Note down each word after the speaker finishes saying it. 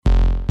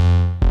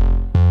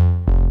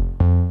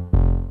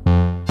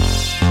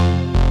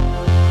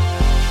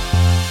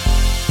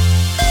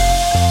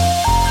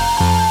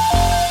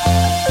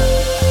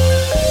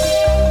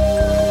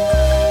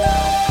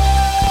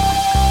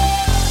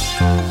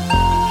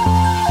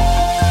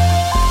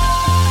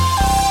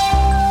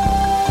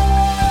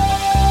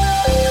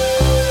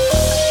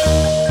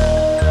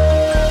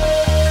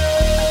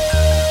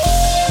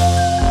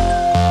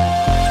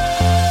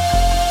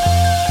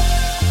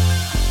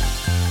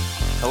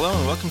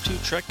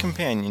to Trek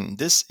Companion.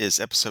 This is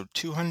episode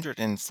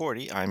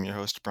 240. I'm your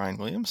host, Brian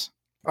Williams.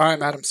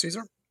 I'm Adam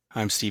Caesar.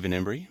 I'm Stephen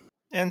Embry.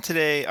 And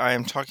today I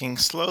am talking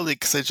slowly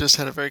because I just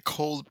had a very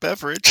cold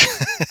beverage.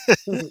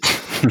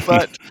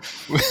 but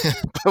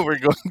we're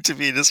going to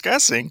be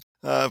discussing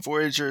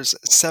Voyager's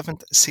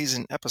 7th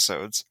season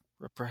episodes,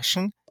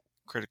 Repression,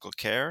 Critical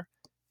Care,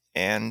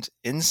 and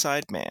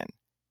Inside Man.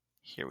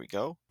 Here we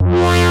go.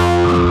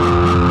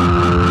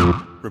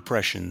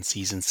 Repression,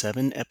 Season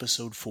 7,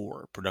 Episode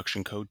 4,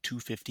 Production Code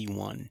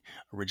 251.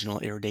 Original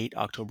air date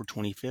October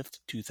 25th,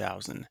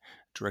 2000.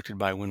 Directed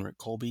by Winrick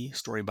Colby.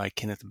 Story by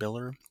Kenneth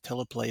Biller.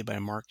 Teleplay by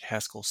Mark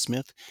Haskell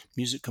Smith.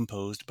 Music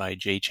composed by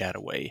Jay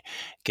Chataway.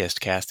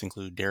 Guest cast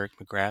include Derek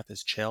McGrath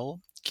as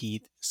Chell,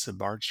 Keith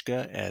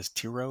Sabarchka as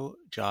Tiro,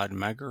 Jod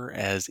Mager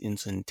as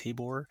Ensign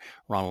Tabor,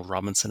 Ronald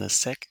Robinson as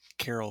Sek,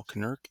 Carol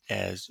Knirk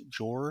as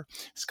Jor,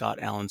 Scott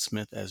Allen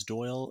Smith as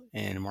Doyle,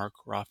 and Mark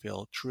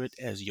Raphael Truitt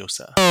as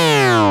Yosa.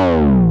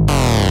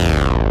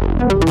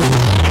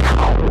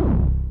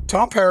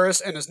 Tom Paris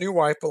and his new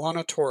wife,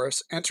 B'Elanna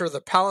Torres, enter the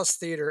Palace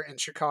Theater in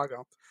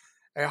Chicago,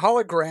 a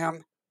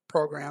hologram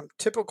program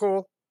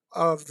typical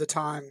of the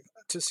time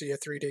to see a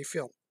 3D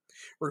film,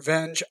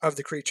 Revenge of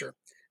the Creature.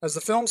 As the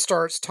film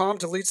starts, Tom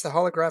deletes the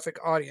holographic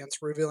audience,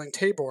 revealing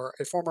Tabor,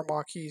 a former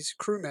Maquis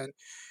crewman,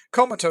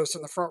 comatose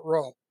in the front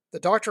row. The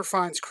doctor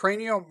finds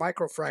cranial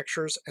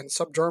microfractures and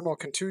subdermal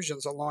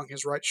contusions along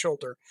his right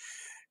shoulder.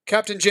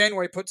 Captain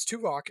Janeway puts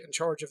Tuvok in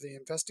charge of the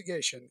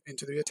investigation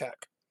into the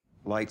attack.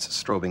 Lights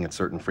strobing at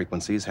certain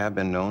frequencies have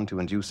been known to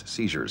induce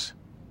seizures.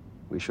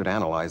 We should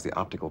analyze the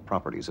optical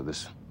properties of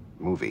this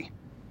movie.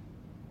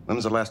 When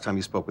was the last time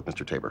you spoke with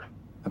Mr. Tabor?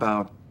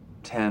 About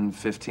 10,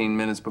 15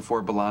 minutes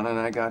before B'Elanna and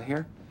I got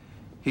here.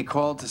 He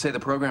called to say the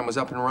program was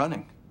up and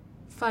running.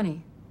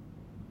 Funny.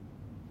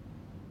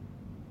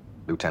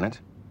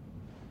 Lieutenant?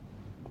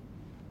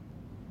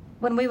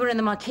 When we were in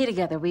the Maquis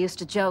together, we used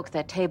to joke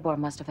that Tabor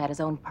must have had his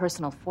own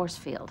personal force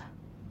field.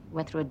 He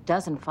went through a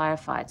dozen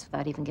firefights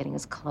without even getting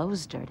his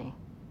clothes dirty.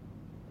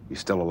 He's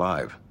still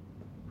alive.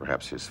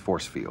 Perhaps his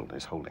force field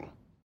is holding.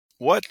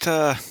 What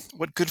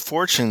good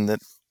fortune that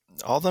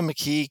all the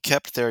Maquis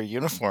kept their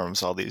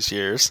uniforms all these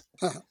years.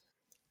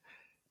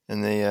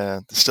 And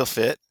they still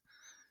fit.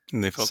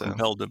 And they felt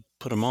compelled to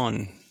put them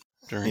on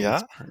during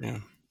this part, yeah.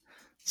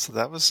 So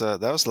that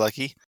was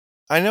lucky.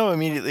 I know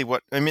immediately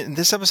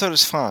this episode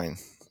is fine.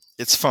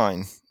 It's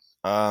fine.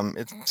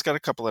 It's got a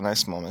couple of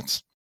nice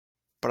moments.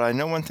 But I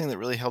know one thing that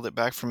really held it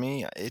back for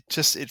me.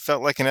 It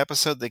felt like an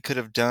episode they could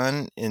have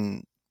done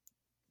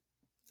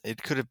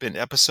it could have been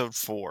episode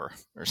 4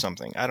 or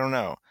something. I don't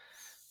know.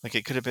 Like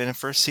it could have been a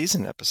first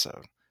season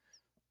episode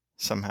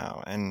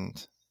somehow.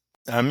 And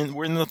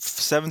we're in the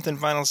 7th and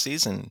final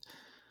season.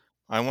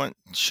 I want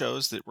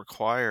shows that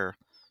require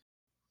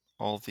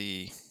all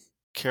the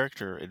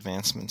character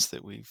advancements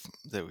that we've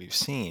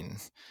seen.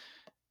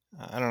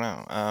 I don't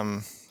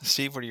know.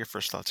 Steve, what are your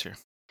first thoughts here?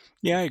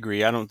 Yeah, I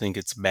agree. I don't think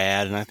it's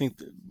bad, and I think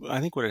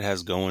what it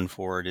has going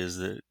for it is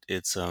that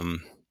it's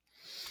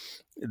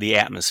the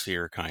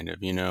atmosphere kind of,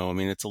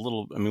 it's a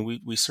little,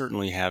 we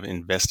certainly have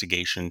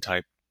investigation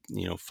type,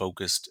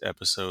 focused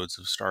episodes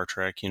of Star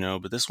Trek,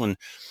 but this one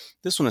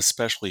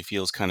especially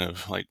feels kind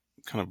of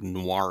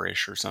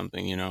noirish or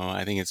something,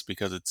 I think it's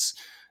because it's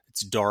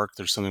dark.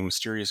 There's something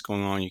mysterious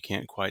going on. You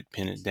can't quite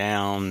pin it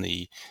down.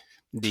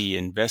 The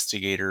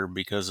investigator,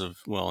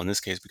 in this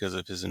case, because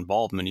of his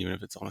involvement, even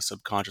if it's on a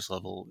subconscious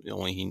level,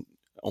 only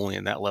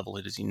at that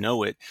level does he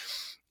know it.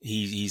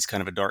 He's kind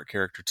of a dark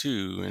character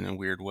too, in a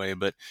weird way.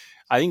 But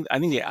I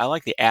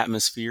like the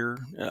atmosphere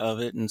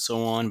of it and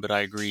so on. But I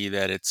agree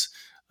that it's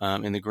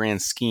in the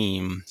grand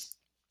scheme,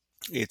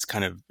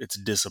 it's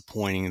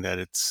disappointing that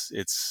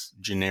it's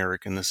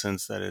generic in the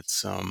sense that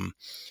it's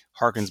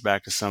harkens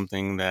back to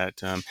something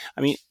that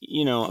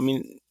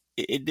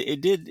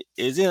It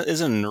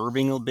is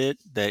unnerving a bit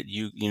that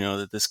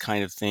that this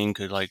kind of thing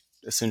could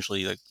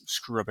essentially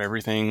screw up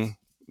everything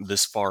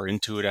this far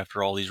into it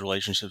after all these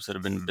relationships that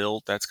have been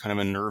built. That's kind of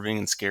unnerving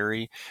and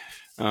scary,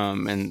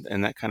 and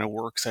that kind of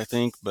works, I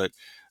think. But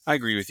I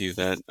agree with you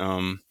that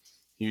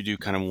you do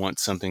kind of want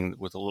something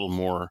with a little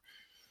more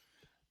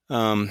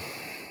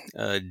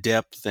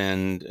depth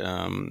and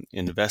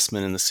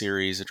investment in the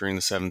series during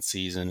the 7th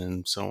season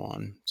and so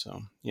on.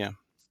 So yeah.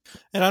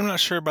 And I'm not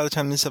sure by the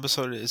time this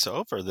episode is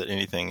over that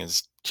anything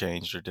has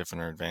changed or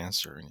different or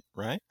advanced,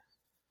 right?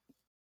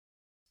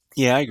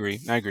 Yeah, I agree.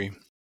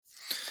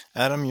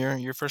 Adam,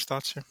 your first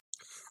thoughts here?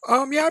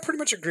 Yeah, I pretty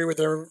much agree with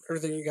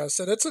everything you guys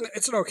said. It's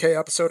an okay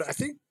episode. I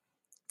think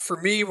for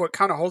me, what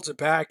kind of holds it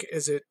back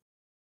is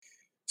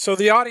so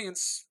the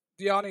audience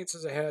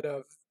is ahead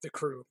of the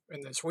crew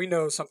in this. We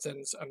know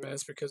something's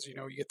amiss because you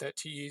get that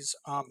tease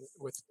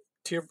with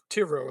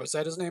Tiro, is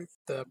that his name?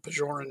 The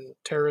Bajoran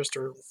terrorist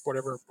or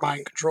whatever,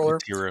 mind controller?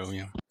 Tiro,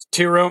 yeah.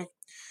 Tiro.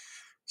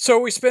 So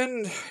we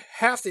spend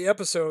half the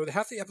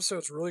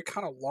episode's really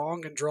kind of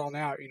long and drawn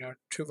out,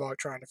 Tuvok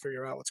trying to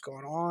figure out what's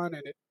going on.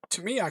 And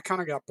to me, I kind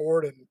of got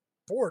bored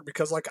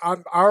because I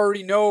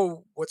already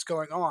know what's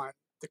going on.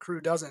 the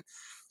crew doesn't.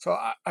 So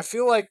I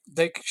feel like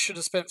they should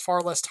have spent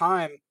far less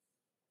time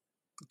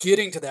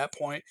getting to that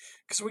point,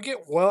 because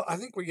I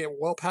think we get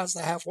well past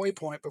the halfway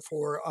point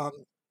before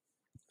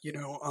you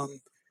know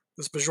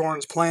this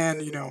Bajorn's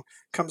plan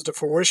comes to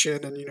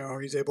fruition, and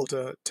he's able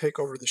to take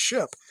over the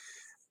ship.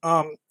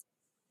 Um,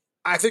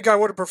 I think I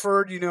would have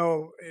preferred,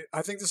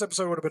 I think this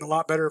episode would have been a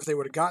lot better if they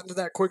would have gotten to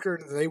that quicker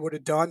and they would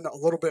have done a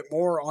little bit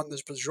more on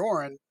this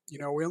Bajoran.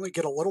 We only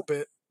get a little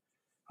bit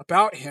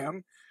about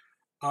him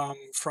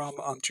from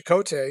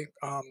Chakotay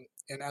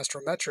in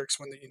Astrometrics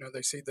when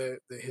they see the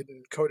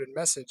hidden coded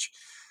message.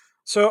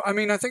 So, I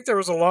mean, I think there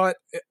was a lot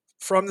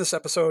from this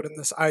episode and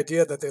this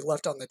idea that they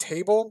left on the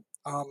table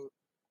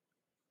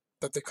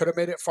that they could have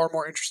made it far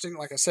more interesting.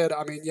 Like I said,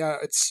 I mean, yeah,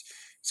 it's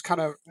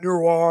kind of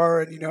noir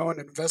and an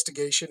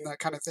investigation, that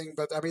kind of thing.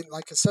 But I mean,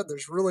 like I said,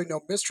 there's really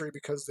no mystery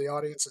because the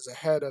audience is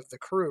ahead of the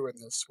crew in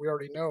this. We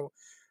already know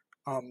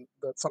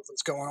that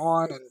something's going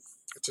on, and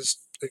it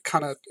just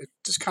kind of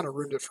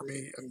ruined it for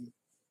me in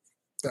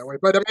that way.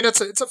 But I mean, it's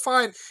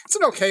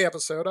an okay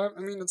episode. I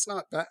mean, it's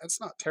not bad,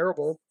 it's not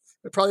terrible.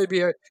 It'd probably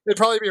be a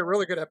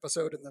really good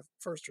episode in the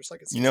first or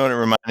second season. You know what it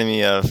reminded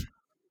me of?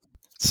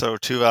 So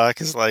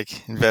Tuvok is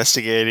like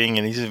investigating,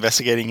 and he's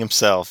investigating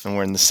himself, and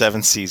we're in the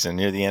 7th season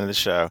near the end of the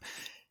show,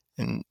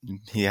 and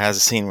he has a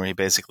scene where he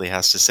basically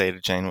has to say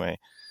to Janeway,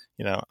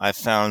 I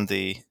found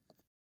the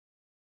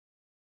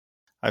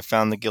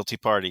guilty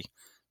party.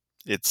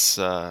 It's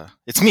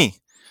me.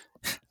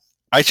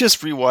 I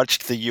just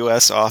rewatched the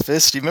U.S.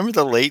 Office. Do you remember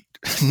the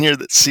near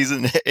the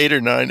season 8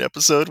 or 9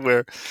 episode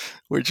where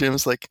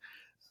Jim's like,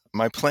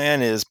 my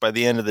plan is by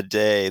the end of the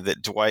day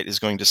that Dwight is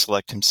going to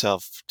select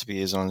himself to be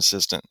his own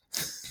assistant.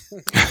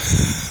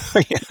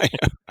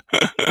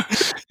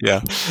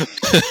 Yeah.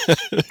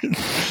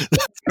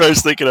 That's what I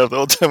was thinking of the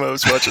whole time I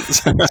was watching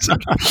this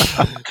episode.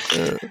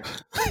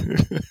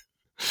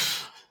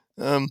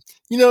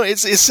 It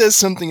says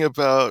something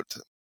about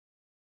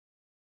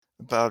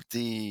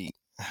the,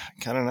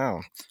 I don't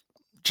know,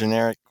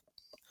 generic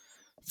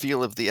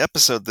feel of the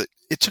episode that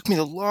it took me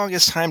the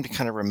longest time to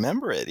kind of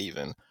remember it,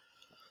 even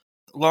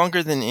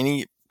longer than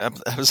any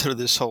episode of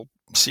this whole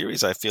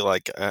series. I feel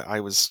like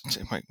I was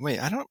like, wait,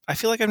 I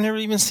feel like I've never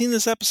even seen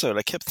this episode.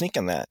 I kept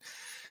thinking that.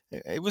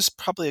 It was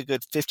probably a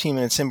good 15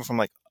 minutes in before I'm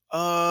like,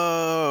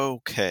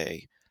 oh,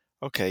 okay,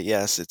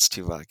 yes, it's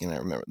Tuvok, and I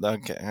remember.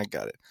 Okay, I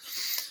got it.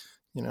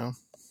 I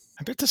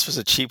bet this was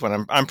a cheap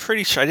one. I'm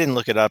pretty sure I didn't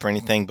look it up or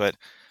anything, but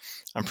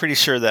I'm pretty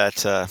sure that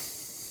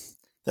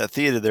that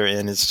theater they're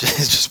in is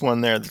just one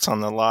there that's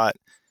on the lot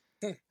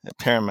at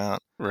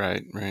Paramount.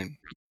 Right.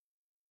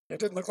 It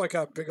didn't look like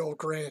a big old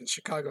grand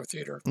Chicago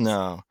theater.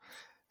 No,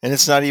 and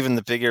it's not even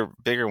the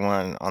bigger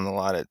one on the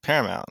lot at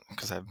Paramount,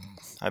 because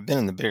I've been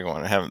in the bigger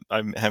one. I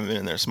haven't been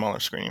in their smaller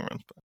screening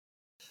rooms.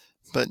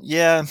 But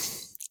yeah,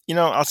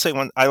 I'll say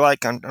one I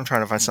like. I'm trying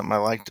to find something I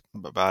liked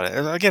about it.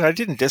 Again, I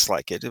didn't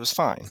dislike it. It was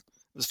fine.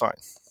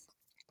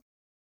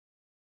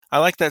 I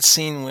like that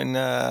scene when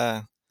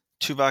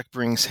Tuvok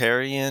brings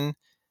Harry in.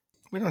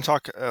 We don't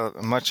talk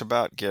much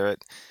about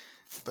Garrett,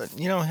 but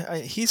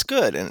he's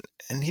good,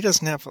 and he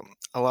doesn't have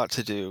a lot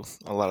to do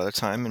a lot of the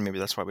time, and maybe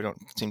that's why we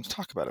don't seem to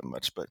talk about it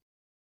much. But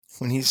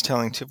when he's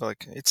telling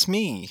Tuvok, "It's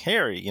me,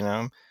 Harry,"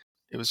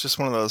 it was just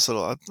one of those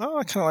little. Oh,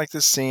 I kind of like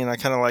this scene. I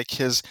kind of like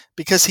his,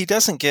 because he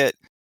doesn't get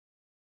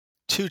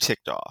too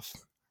ticked off,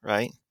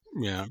 right?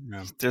 Yeah.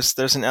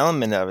 There's an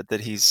element of it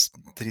that he's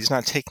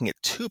not taking it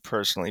too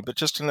personally, but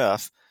just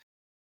enough.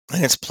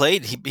 And it's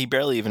played. He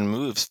barely even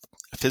moves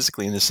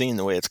physically in the scene.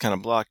 The way it's kind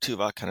of blocked,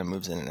 Tuvok kind of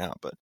moves in and out.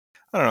 But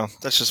I don't know.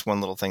 That's just one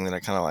little thing that I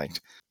kind of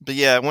liked. But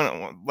yeah, when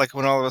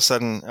all of a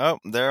sudden, oh,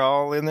 they're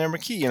all in their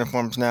McKee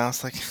uniforms now.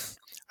 It's like,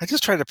 I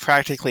just try to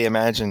practically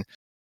imagine.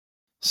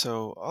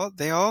 So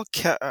they all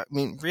kept. I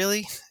mean,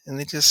 really? And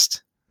they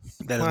just.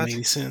 That doesn't make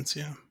any sense.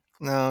 Yeah.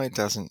 No, it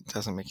doesn't. It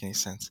doesn't make any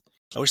sense.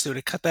 I wish they would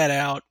have cut that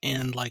out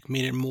and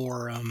made it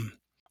more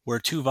where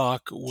Tuvok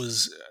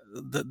was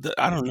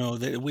I don't know,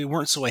 that we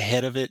weren't so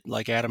ahead of it,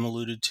 like Adam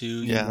alluded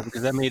to.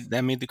 Because that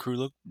made the crew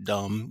look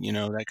dumb,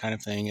 that kind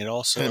of thing. It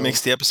also, and it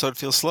makes the episode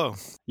feel slow.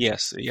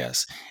 Yes,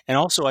 and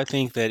also I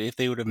think that if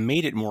they would have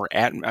made it more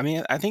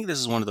I think this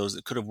is one of those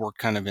that could have worked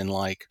kind of in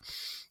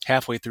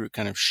halfway through, it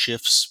kind of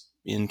shifts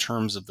in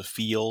terms of the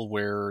feel,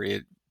 where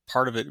it.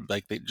 Part of it,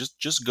 they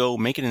just go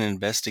make it an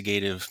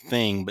investigative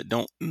thing, but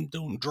don't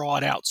draw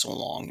it out so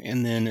long,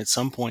 and then at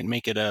some point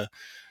make it a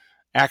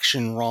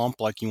action romp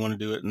like you want to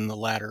do it in the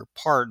latter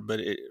part. But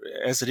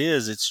as it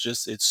is,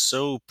 it's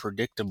so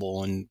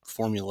predictable and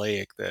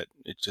formulaic that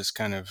it just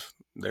kind of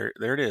there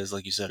it is.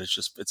 Like you said,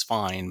 it's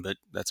fine, but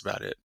that's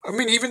about it. I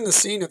mean, even the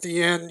scene at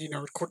the end,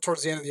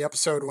 towards the end of the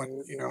episode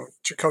when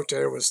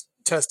Chakotay was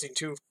testing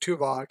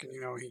Tuvok,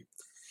 and he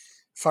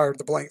fired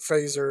the blank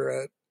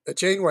phaser at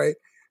Janeway.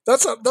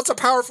 That's a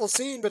powerful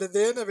scene, but at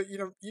the end of it,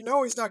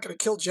 he's not going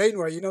to kill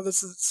Janeway.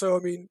 This is so.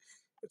 I mean,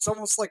 it's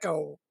almost like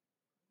a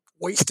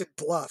wasted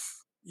bluff.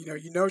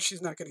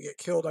 She's not going to get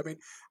killed. I mean,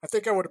 I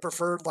think I would have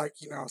preferred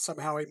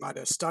somehow he might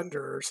have stunned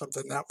her or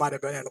something. That might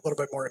have been a little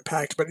bit more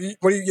impact. But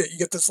what do you get? You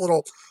get this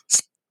little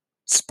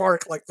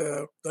spark like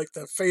the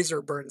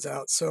phaser burns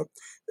out. So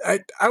I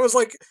was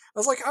like,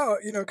 oh,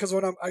 because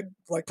when I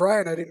like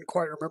Brian, I didn't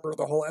quite remember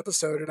the whole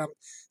episode, and I'm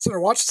sort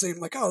of watching the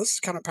scene like, oh, this is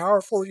kind of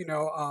powerful.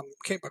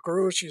 Kate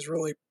McGrew, she's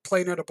really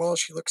playing it well.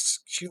 She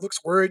looks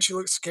worried, she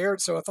looks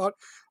scared. So I thought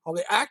all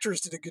the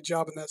actors did a good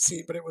job in that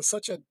scene, but it was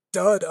such a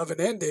dud of an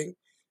ending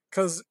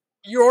because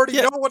you already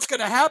Yeah. know what's going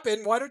to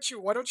happen. Why don't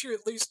you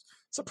at least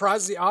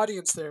surprise the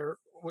audience there?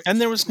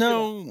 And there was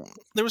no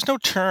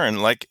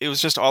turn. Like, it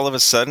was just all of a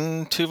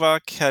sudden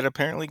Tuvok had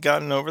apparently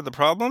gotten over the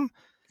problem.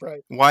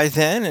 Right. Why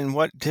then? And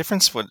what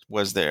difference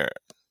was there?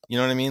 You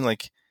know what I mean?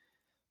 Like,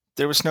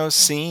 there was no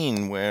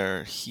scene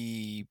where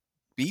he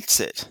beats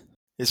it.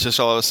 It's just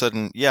all of a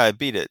sudden, yeah, I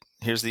beat it.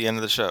 Here's the end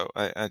of the show.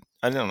 I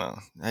don't know.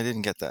 I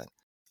didn't get that.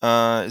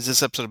 Is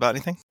this episode about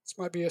anything? This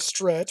might be a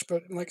stretch,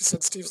 but like I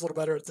said, Steve's a little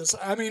better at this.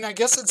 I mean, I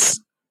guess it's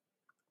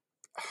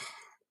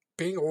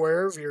being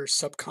aware of your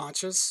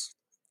subconscious.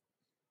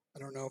 I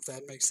don't know if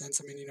that makes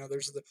sense. I mean,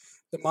 there's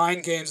the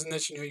mind games in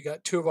this. You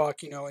got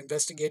Tuvok,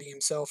 investigating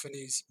himself, and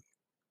he's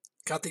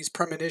got these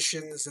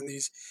premonitions and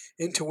these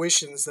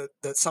intuitions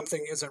that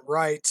something isn't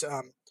right.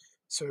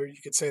 So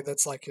you could say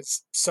that's like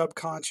his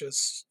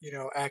subconscious,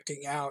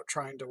 acting out,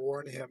 trying to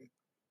warn him.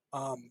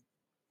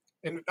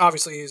 And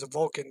obviously he's a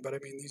Vulcan, but I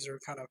mean, these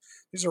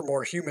are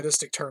more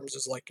humanistic terms,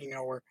 as like,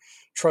 where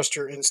trust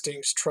your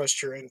instincts,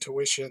 trust your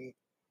intuition,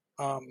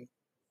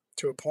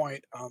 to a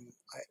point. I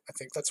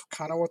think that's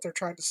kind of what they're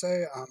trying to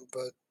say.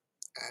 But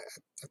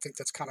I think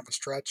that's kind of a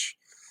stretch.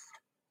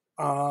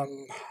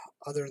 Other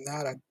than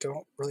that, I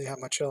don't really have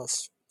much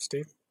else.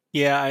 Steve?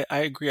 Yeah, I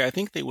agree. I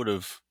think they would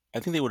have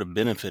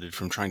benefited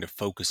from trying to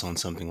focus on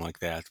something like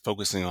that,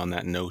 focusing on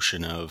that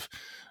notion of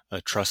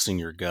trusting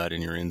your gut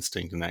and your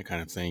instinct and that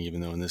kind of thing. Even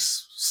though in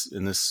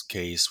this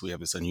case we have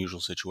this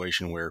unusual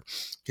situation where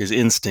his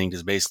instinct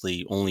is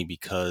basically only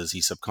because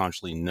he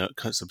subconsciously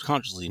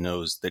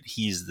knows that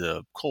he's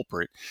the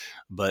culprit,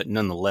 but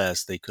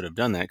nonetheless they could have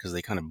done that because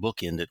they kind of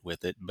bookend it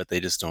with it, but they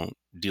just don't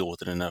deal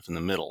with it enough in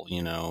the middle,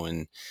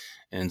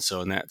 and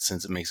so in that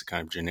sense it makes it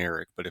kind of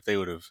generic. But if they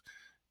would have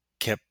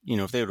kept,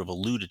 if they would have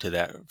alluded to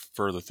that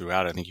further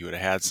throughout, I think you would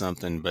have had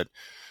something. But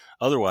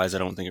otherwise, I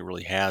don't think it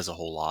really has a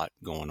whole lot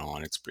going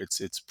on. It's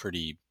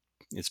pretty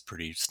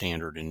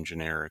standard and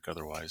generic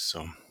otherwise.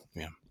 So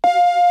yeah.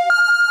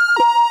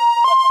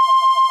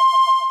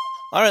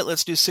 All right,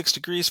 let's do 6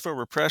 Degrees for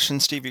Repression.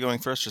 Steve, you going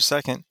first or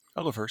second?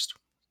 I'll go first.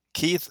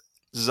 Keith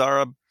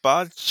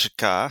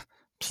Zarabajka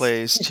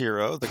plays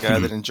Tiro, the guy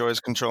that enjoys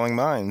controlling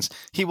minds.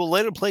 He will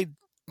later play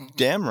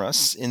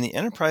Damrus in the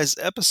Enterprise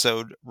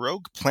episode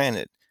Rogue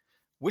Planet.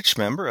 Which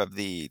member of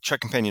the Trek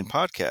Companion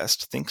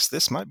podcast thinks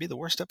this might be the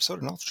worst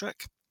episode in all of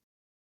Trek?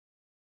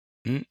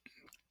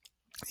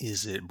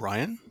 Is it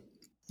Brian?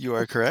 You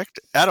are correct.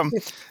 Adam,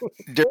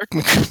 Derek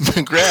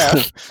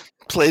McGrath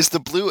plays the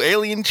blue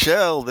alien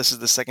Chell. This is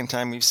the second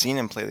time we've seen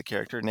him play the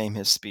character. Name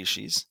his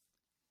species.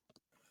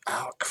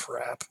 Oh,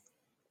 crap.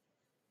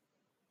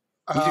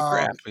 He's a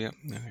crap. Yeah.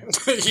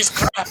 He's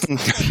crap.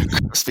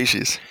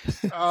 Species.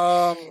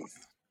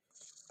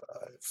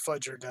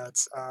 Fudge your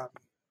nuts.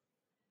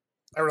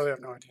 I really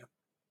have no idea.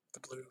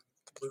 The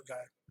blue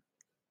guy.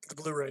 The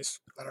blue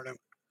race. I don't know.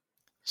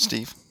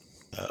 Steve?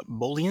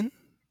 Bolian?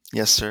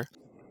 Yes, sir.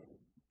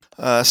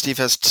 Steve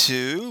has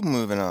 2.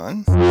 Moving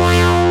on.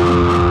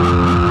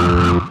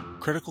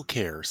 Critical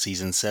Care,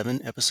 Season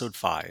 7, Episode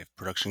 5,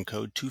 Production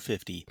Code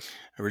 250.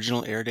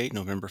 Original air date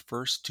November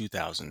 1st,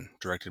 2000.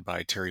 Directed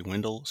by Terry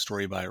Wendell.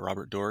 Story by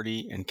Robert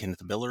Doherty and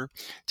Kenneth Biller.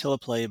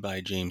 Teleplay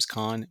by James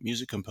Caan.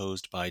 Music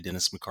composed by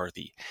Dennis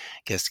McCarthy.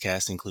 Guest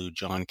cast include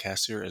John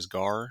Cassier as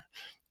Gar,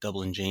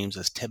 Dublin James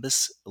as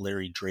Tebus,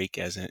 Larry Drake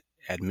as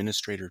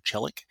Administrator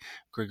Chelik,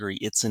 Gregory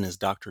Itzen as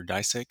Dr.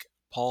 Dysek,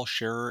 Paul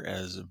Scherer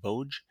as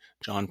Voj,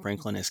 John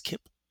Franklin as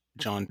Kip,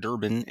 John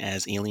Durbin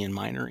as Alien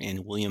Miner,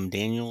 and William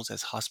Daniels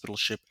as Hospital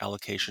Ship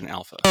Allocation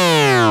Alpha.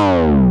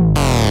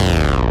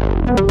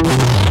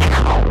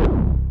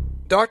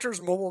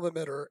 Doctor's mobile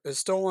emitter is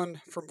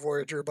stolen from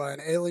Voyager by an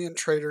alien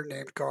trader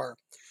named Gar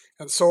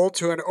and sold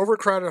to an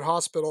overcrowded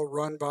hospital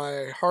run by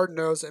a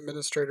hard-nosed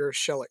administrator,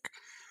 Shelik.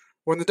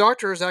 When the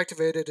Doctor is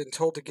activated and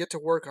told to get to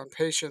work on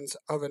patients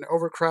of an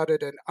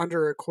overcrowded and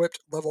under-equipped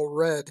level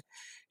Red,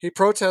 he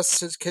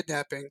protests his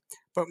kidnapping,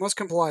 but must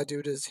comply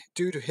due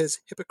to his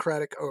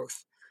Hippocratic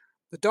oath.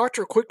 The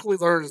Doctor quickly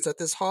learns that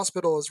this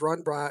hospital is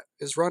run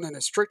in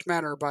a strict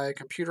manner by a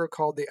computer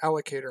called the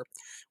Allocator,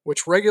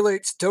 which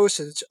regulates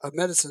dosage of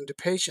medicine to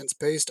patients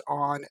based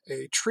on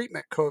a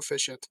treatment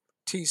coefficient,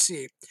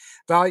 TC,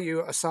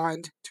 value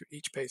assigned to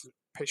each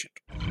patient.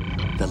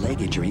 The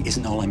leg injury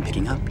isn't all I'm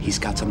picking up. He's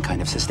got some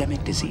kind of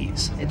systemic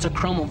disease. It's a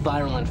chromal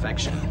viral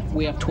infection.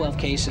 We have 12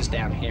 cases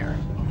down here.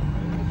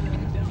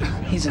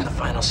 He's in the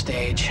final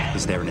stage.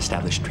 Is there an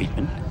established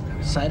treatment?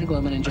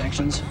 Cytoglobin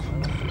injections.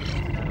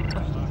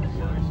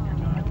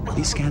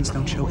 These scans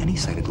don't show any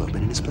cytoglobin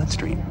in his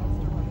bloodstream.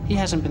 He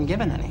hasn't been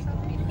given any.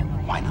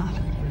 Why not?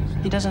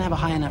 He doesn't have a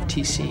high enough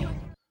TC.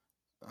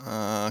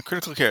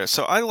 Critical Care.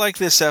 So I like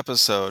this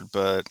episode,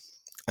 but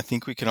I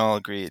think we can all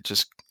agree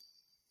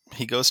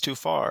he goes too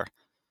far.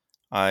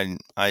 I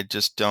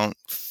just don't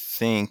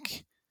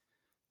think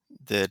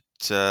that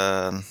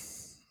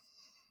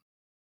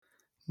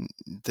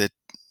that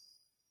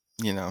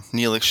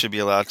Neelix should be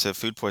allowed to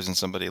food poison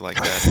somebody like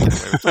that and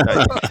get away with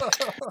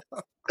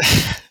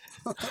it.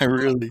 I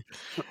really,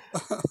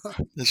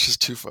 it's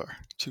just too far.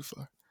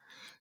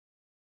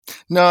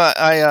 No,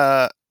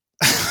 I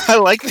I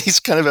like these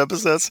kind of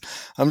episodes.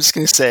 I'm just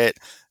going to say it.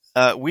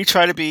 We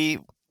try to be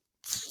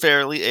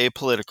fairly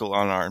apolitical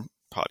on our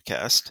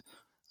podcast,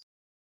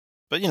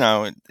 but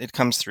it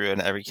comes through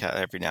in every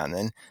now and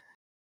then.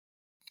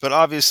 But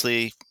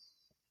obviously,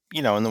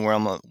 in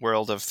the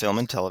world of film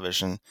and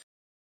television,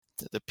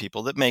 the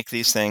people that make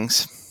these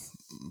things,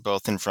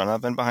 both in front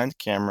of and behind the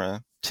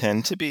camera,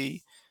 tend to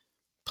be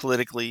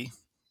politically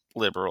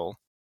liberal.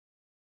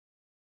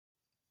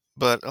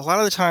 But a lot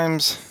of the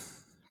times,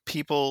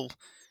 people,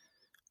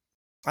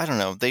 I don't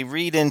know, they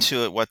read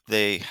into it what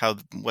they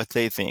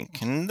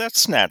think, and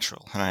that's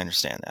natural, and I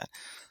understand that.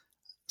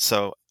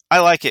 So I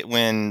like it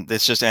when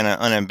it's just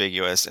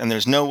unambiguous, and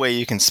there's no way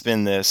you can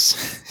spin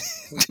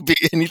this to be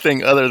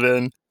anything other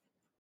than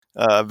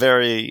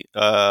very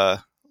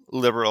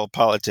liberal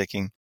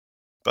politicking.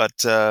 But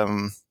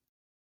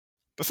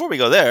before we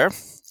go there,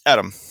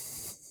 Adam,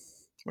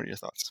 what are your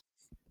thoughts?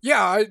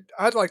 Yeah,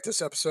 I'd like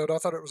this episode. I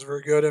thought it was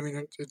very good. I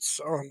mean, it's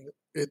one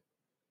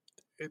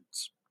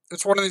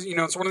of these,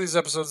 it's one of these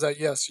episodes that,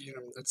 yes,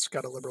 it's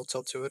got a liberal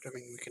tilt to it. I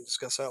mean, we can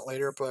discuss that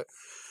later, but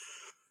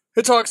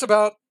it talks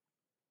about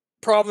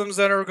problems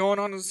that are going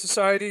on in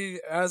society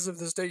as of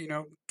this day,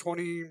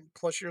 20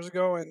 plus years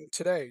ago and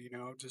today,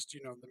 just,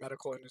 the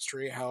medical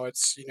industry, how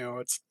it's,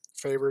 it's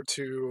favored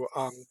to,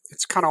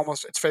 it's kind of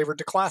almost, it's favored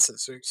to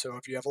classes. So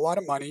if you have a lot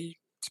of money,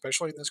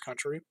 especially in this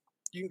country,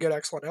 you can get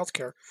excellent health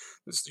care.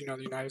 This, the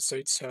United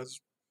States has,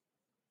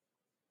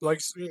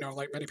 like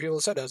many people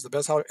have said, has the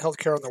best health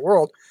care in the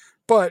world.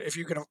 But if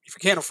you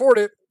can't afford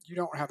it, you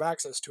don't have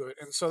access to it.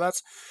 And so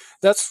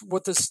that's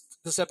what this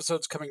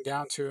episode's coming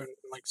down to. And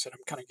like I said, I'm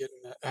kind of getting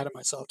ahead of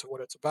myself to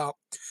what it's about.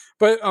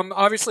 But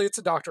obviously, it's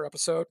a doctor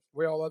episode.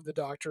 We all love the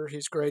doctor.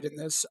 He's great in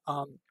this.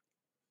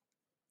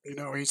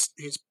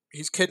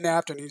 He's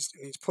kidnapped and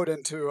he's put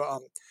into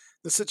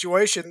the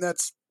situation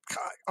that's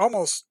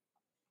almost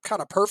kind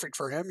of perfect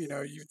for him.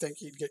 You think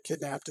he'd get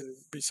kidnapped and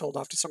be sold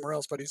off to somewhere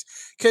else, but he's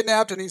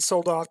kidnapped and he's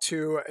sold off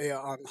to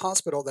a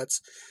hospital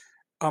that's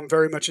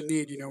very much in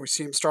need. We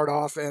see him start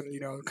off and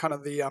kind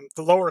of the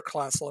lower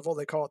class level.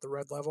 They call it the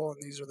red level,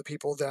 and these are the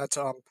people that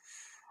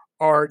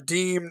are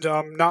deemed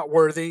not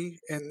worthy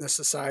in this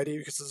society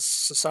because the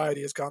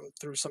society has gone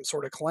through some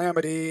sort of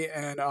calamity,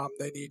 and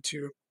they need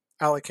to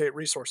allocate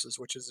resources,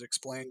 which is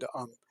explained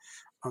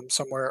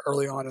somewhere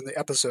early on in the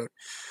episode.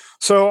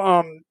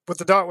 So with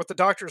the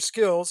doctor's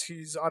skills,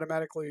 he's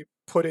automatically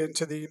put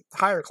into the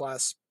higher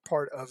class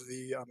part of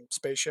the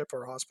spaceship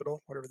or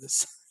hospital, whatever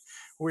this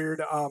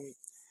weird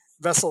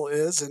vessel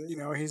is, and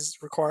he's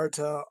required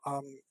to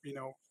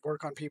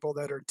work on people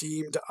that are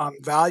deemed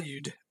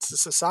valued to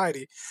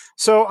society.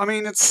 So I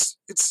mean, it's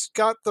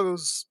got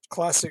those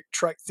classic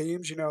Trek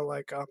themes,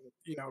 like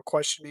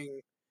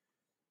questioning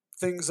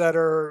things that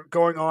are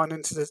going on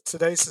into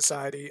today's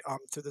society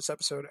through this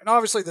episode. And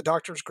obviously the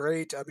doctor's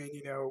great. I mean,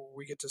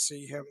 we get to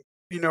see him.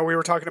 We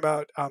were talking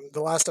about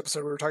the last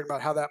episode, we were talking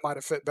about how that might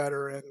have fit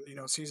better in,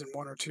 season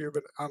 1 or 2.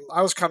 But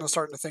I was kind of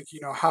starting to think,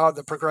 how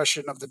the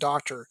progression of the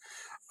doctor,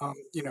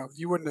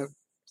 you wouldn't have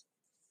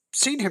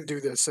seen him do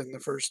this in the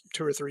first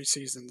 2 or 3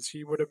 seasons.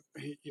 He would have,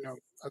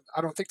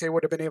 I don't think they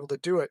would have been able to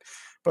do it.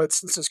 But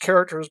since his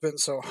character has been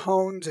so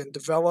honed and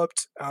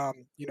developed,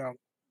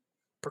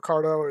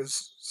 Picardo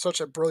is such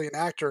a brilliant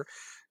actor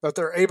that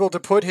they're able to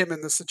put him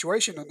in this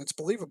situation, and it's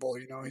believable.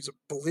 He's a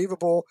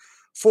believable,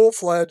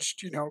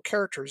 full-fledged,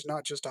 character. He's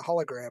not just a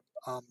hologram.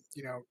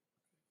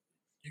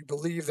 You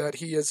believe that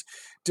he is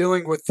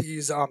dealing with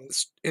these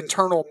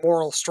internal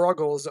moral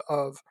struggles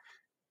of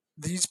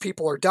these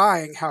people are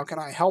dying. How can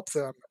I help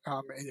them?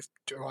 And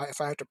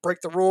if I have to break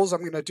the rules,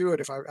 I'm going to do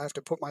it. If I have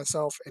to put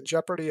myself in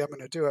jeopardy, I'm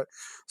going to do it.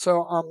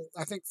 So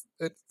I think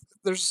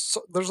there's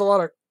a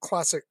lot of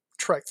classic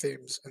Trek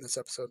themes in this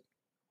episode.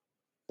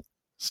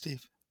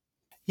 Steve?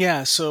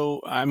 Yeah, so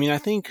I mean, I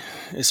think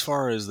as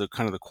far as the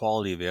kind of the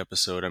quality of the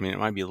episode, I mean, it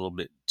might be a little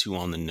bit too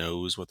on the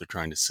nose what they're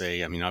trying to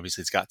say. I mean,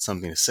 obviously it's got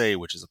something to say,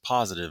 which is a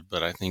positive,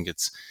 but I think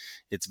it's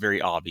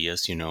very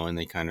obvious, and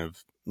they kind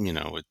of,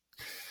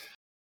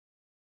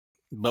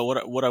 but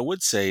what I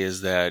would say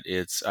is that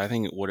I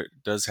think what it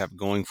does have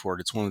going for it,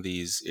 it's one of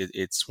these,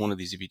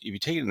 if you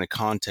take it in the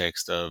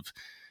context of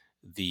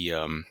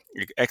the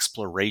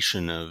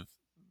exploration of,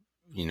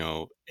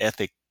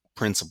 ethic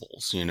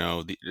principles,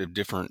 the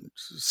different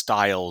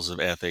styles of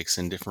ethics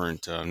and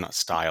different, not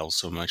styles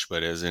so much,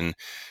 but as in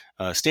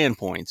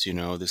standpoints,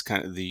 this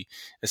kind of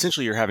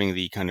essentially you're having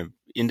the kind of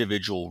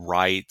individual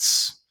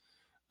rights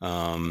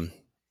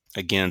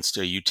against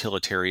a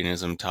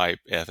utilitarianism type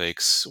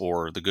ethics,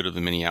 or the good of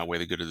the many outweigh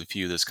the good of the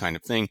few, this kind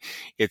of thing.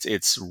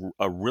 It's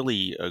a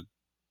really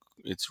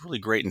really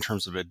great in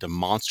terms of a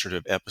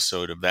demonstrative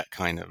episode of that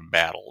kind of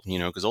battle,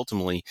 because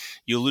ultimately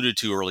you alluded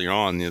to earlier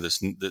on,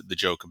 the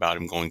joke about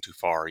him going too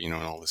far, and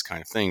all this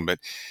kind of thing. But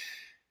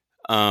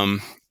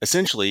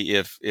essentially,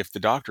 if the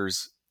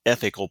Doctor's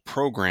ethical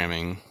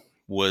programming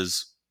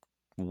was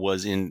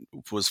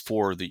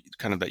for the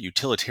kind of that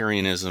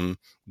utilitarianism,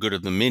 good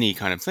of the many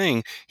kind of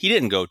thing, he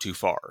didn't go too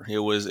far. It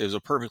was a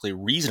perfectly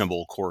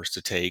reasonable course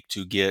to take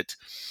to get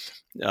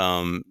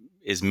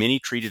as many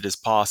treated as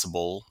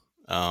possible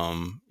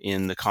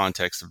in the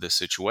context of this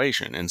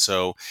situation. And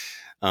so,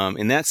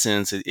 in that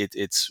sense,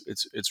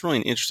 it's really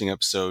an interesting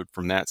episode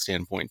from that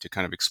standpoint to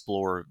kind of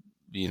explore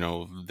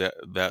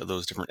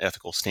those different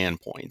ethical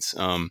standpoints.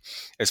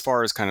 As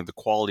far as kind of the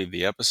quality of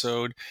the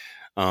episode,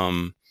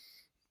 I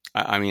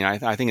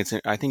think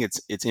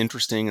it's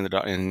interesting, and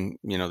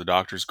the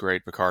Doctor's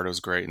great, Picardo's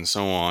great, and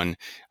so on.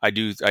 I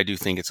do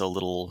think it's a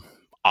little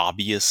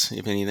obvious,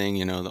 if anything,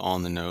 the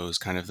on the nose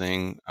kind of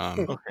thing.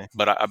 Okay.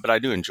 But I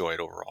do enjoy it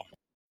overall.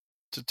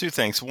 So two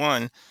things.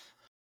 One,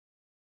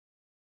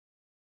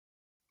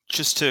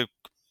 just to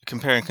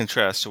compare and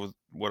contrast with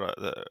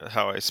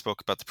how I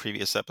spoke about the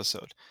previous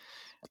episode.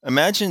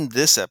 Imagine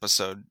this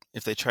episode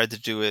if they tried to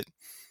do it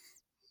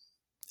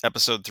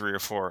episode 3 or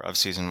 4 of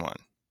season 1.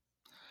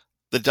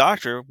 The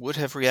Doctor would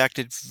have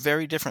reacted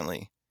very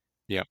differently.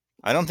 Yeah.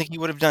 I don't think he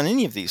would have done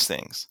any of these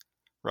things,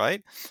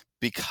 right?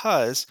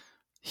 Because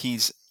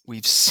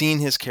we've seen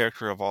his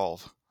character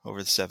evolve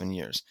over the 7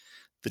 years.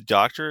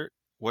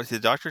 What the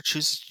Doctor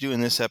chooses to do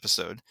in this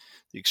episode,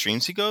 the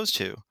extremes he goes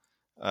to,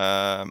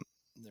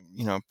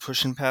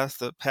 pushing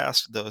past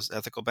those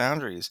ethical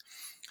boundaries.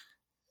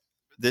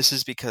 This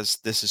is because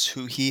this is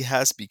who he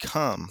has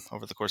become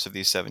over the course of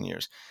these 7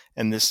 years.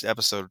 And this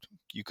episode,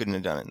 you couldn't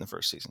have done it in the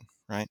first season,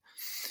 right?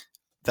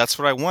 That's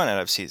what I want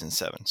out of season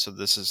 7.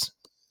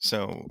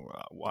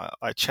 While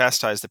I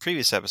chastised the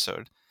previous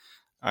episode,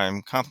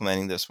 I'm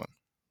complimenting this one.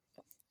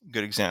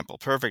 Good example,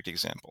 perfect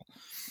example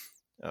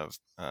of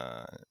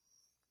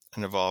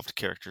an evolved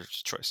character's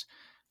choice.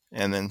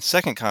 And then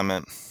second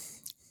comment,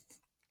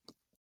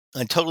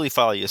 I totally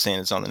follow you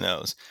saying it's on the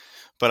nose,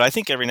 but I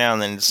think every now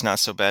and then it's not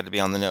so bad to be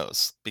on the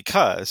nose,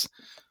 because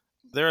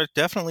there are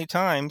definitely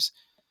times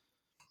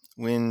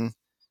when,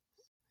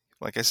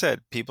 like I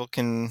said, people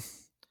can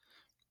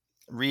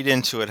read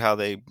into it how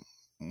they,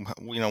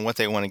 what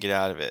they want to get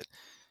out of it.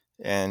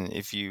 And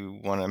if you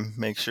want to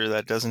make sure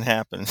that doesn't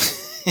happen,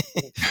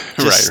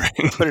 just right.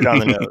 put it on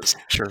the nose.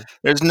 Sure.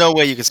 There's no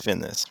way you can spin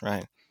this,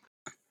 right?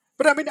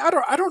 But I mean,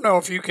 I don't know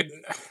if you can.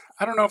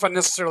 I don't know if I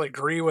necessarily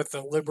agree with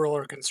the liberal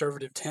or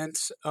conservative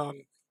tint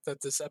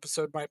that this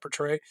episode might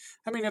portray.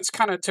 I mean, it's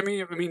kind of, to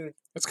me,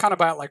 it's kind of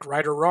about like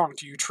right or wrong.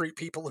 Do you treat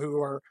people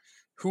who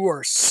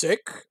are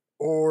sick,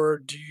 or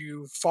do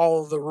you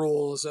follow the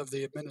rules of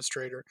the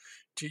administrator?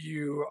 Do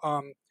you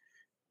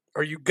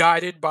are you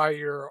guided by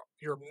your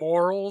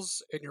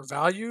morals and your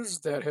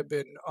values that have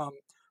been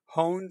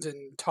honed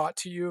and taught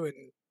to you and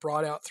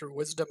brought out through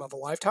wisdom of a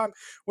lifetime,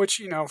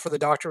 which for the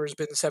Doctor has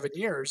been 7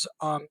 years,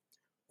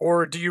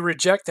 or do you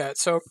reject that?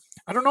 So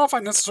I don't know if I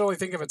necessarily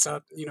think of it's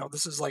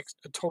this is like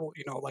a total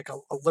like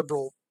a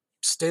liberal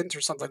stint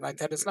or something like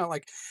that. It's not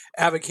like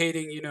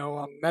advocating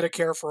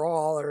Medicare for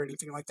all or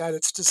anything like that.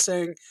 It's just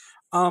saying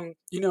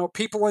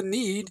people in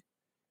need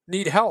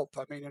help.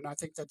 I mean, and I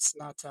think that's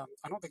not.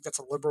 I don't think that's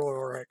a liberal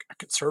or a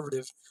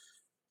conservative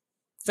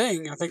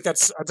thing. I think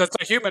that's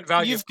a human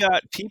value. You've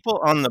got people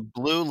on the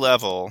blue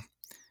level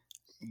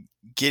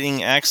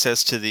getting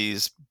access to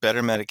these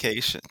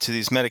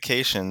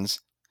medications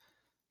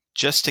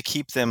just to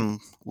keep them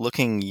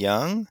looking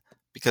young,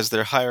 because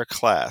they're higher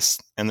class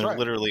and they're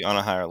literally on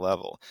a higher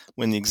level,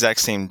 when the exact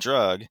same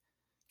drug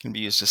can be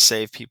used to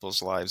save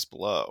people's lives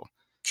below.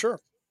 Sure.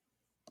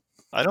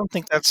 I don't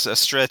think that's a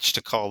stretch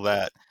to call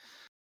that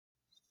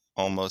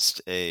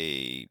almost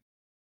a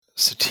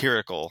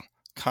satirical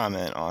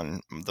comment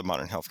on the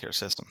modern healthcare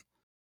system.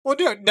 Well,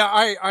 no,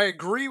 I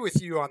agree with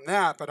you on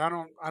that, but I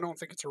don't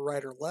think it's a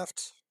right or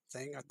left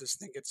thing. I just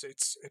think it's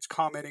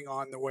commenting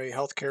on the way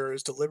healthcare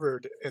is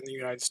delivered in the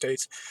United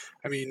States.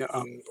 I mean,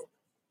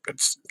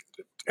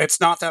 it's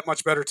not that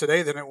much better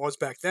today than it was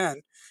back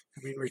then.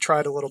 I mean, we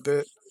tried a little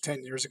bit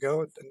 10 years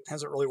ago, and it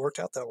hasn't really worked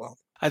out that well.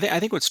 I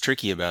think what's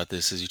tricky about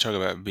this is you talk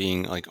about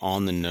being like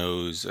on the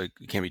nose. Like,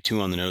 you can't be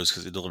too on the nose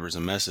because it delivers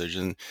a message,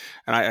 and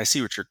I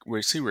see where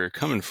you're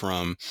coming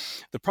from.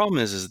 The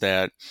problem is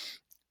that,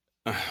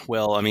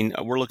 well, I mean,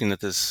 we're looking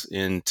at this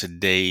in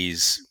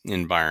today's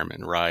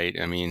environment, right?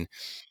 I mean,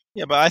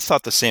 yeah, but I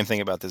thought the same thing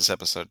about this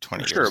episode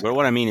 20 years ago. Sure, but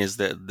what I mean is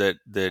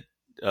that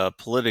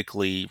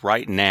politically,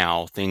 right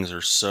now, things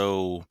are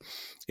so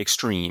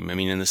extreme. I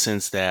mean, in the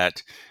sense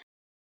that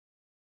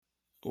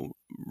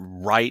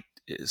right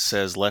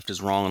says left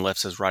is wrong and left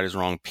says right is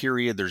wrong.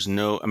 Period. There's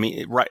no. I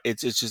mean,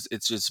 it's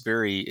just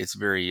very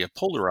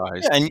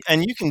polarized. Yeah,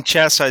 and you can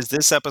chastise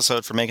this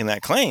episode for making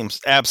that claim.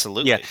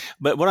 Absolutely. Yeah,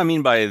 but what I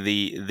mean by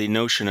the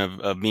notion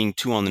of being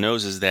too on the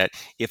nose is that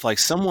if like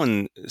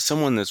someone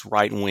that's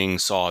right wing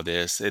saw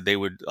this, they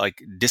would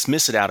like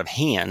dismiss it out of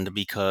hand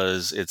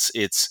because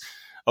it's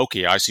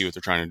okay, I see what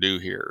they're trying to do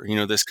here.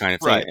 This kind of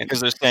thing. Right,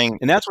 because they're saying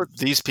And that's what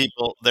these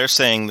people, they're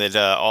saying that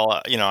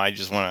I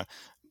just want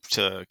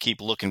to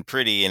keep looking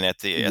pretty and at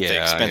the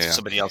expense of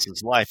somebody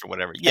else's life or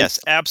whatever. Yes,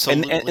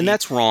 absolutely. And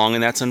that's wrong,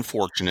 and that's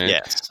unfortunate.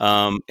 Yes.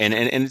 And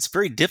it's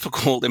very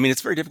difficult. I mean,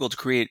 it's very difficult to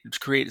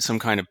create some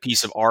kind of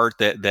piece of art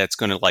that's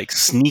going to like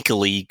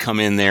sneakily come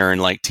in there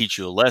and like teach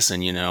you a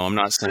lesson. I'm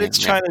not saying But it's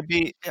trying to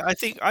be.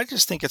 I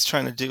just think it's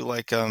trying to do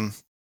like a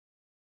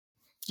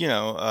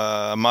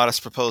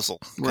modest proposal.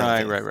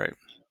 Right.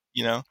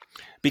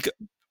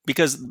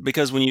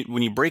 Because when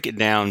you break it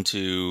down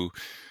to,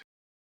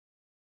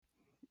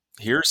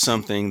 here's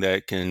something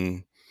that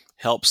can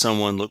help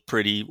someone look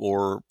pretty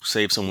or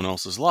save someone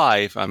else's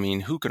life. I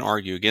mean, who can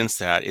argue against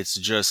that? It's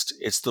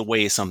the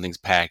way something's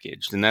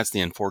packaged. And that's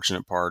the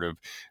unfortunate part of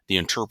the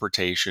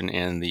interpretation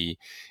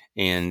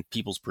and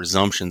people's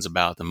presumptions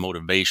about the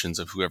motivations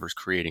of whoever's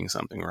creating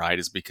something, right?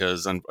 Is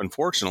because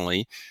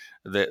unfortunately,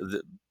 there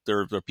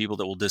are people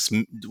that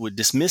would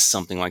dismiss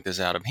something like this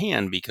out of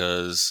hand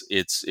because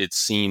it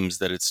seems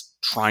that it's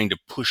trying to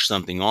push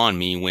something on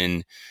me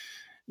when,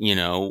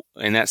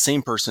 and that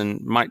same person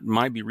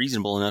might be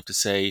reasonable enough to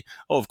say,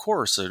 oh, of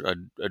course, a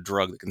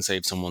drug that can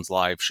save someone's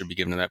life should be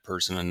given to that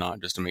person and not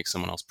just to make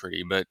someone else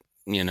pretty. But,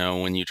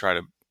 when you try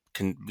to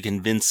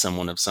convince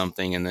someone of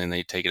something and then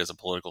they take it as a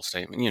political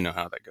statement, you know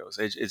how that goes.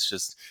 It's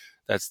just,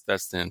 that's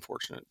the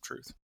unfortunate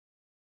truth.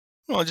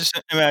 Well,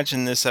 just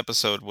imagine this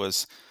episode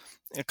was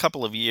a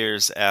couple of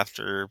years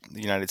after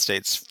the United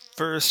States'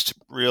 first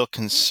real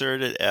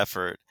concerted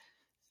effort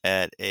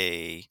at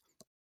a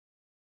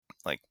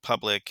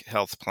public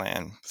health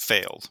plan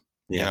failed.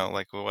 Yeah.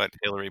 Like what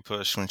Hillary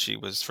pushed when she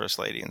was first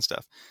lady and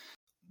stuff.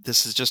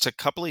 This is just a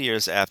couple of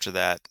years after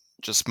that,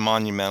 just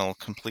monumental,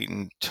 complete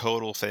and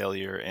total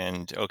failure.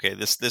 And okay,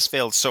 this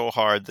failed so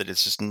hard that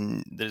it's just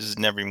this is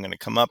never even going to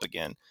come up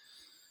again.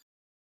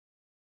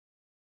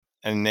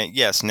 And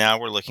yes, now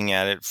we're looking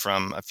at it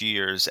from a few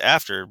years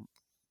after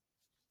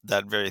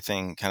that very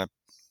thing kind of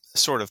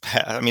sort of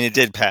passed. I mean, it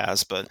did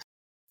pass, but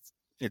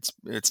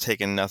it's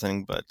taken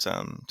nothing but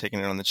taking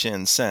it on the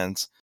chin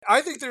since.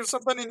 I think there's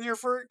something in here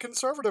for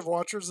conservative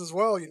watchers as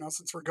well,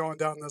 since we're going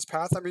down this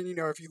path. I mean,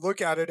 if you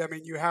look at it, I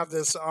mean, you have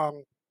this,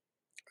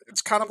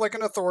 it's kind of like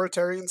an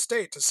authoritarian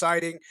state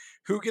deciding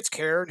who gets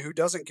care and who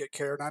doesn't get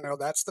care. And I know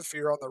that's the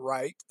fear on the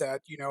right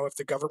that, if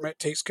the government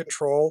takes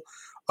control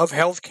of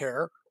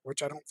healthcare,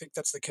 which I don't think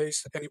that's the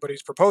case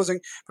anybody's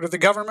proposing, but if the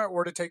government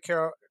were to take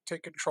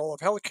control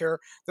of healthcare,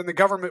 then the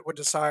government would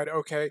decide,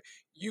 okay,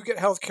 you get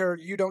healthcare,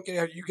 you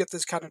get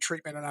this kind of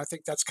treatment. And I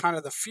think that's kind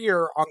of the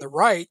fear on the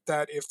right,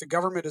 that if the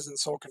government is in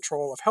sole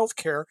control of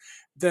healthcare,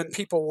 then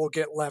people will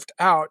get left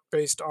out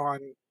based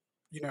on,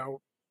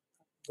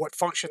 what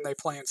function they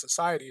play in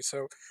society.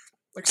 So,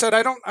 like I said,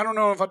 I don't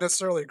know if I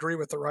necessarily agree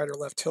with the right or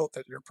left tilt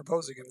that you're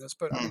proposing in this,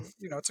 but I mean,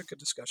 it's a good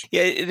discussion.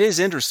 Yeah, it is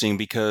interesting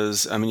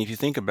because, I mean, if you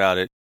think about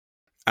it,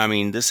 I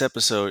mean, this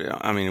episode,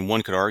 I mean,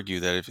 one could argue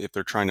that if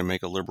they're trying to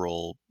make a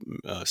liberal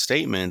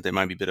statement, they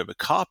might be a bit of a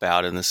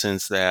cop-out in the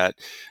sense that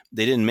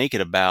they didn't make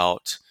it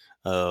about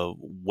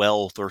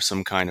wealth or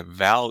some kind of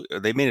value.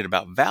 They made it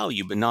about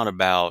value, but not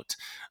about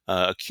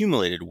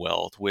accumulated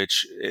wealth,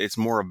 which it's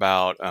more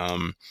about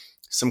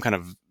some kind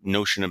of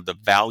notion of the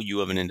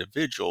value of an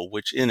individual,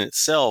 which in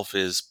itself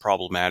is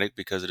problematic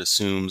because it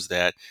assumes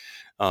that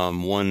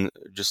one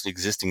just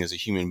existing as a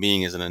human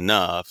being isn't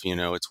enough.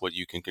 It's what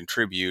you can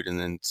contribute and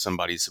then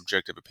somebody's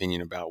subjective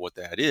opinion about what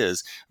that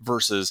is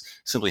versus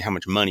simply how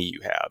much money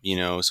you have,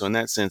 So in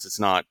that sense, it's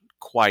not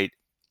quite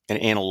an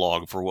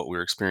analog for what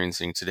we're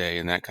experiencing today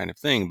and that kind of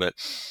thing. But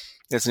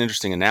that's an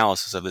interesting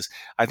analysis of this.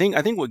 I think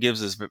what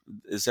gives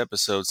this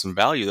episode some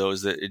value, though,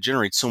 is that it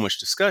generates so much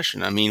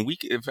discussion. I mean,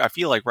 I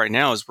feel like right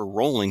now as we're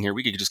rolling here,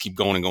 we could just keep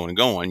going and going and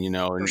going,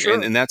 and,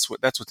 sure. and that's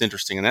what's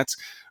interesting. And that's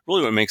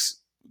really what makes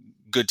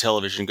good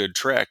television, good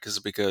Trek, is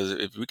because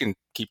if we can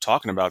keep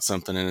talking about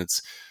something and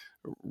it's,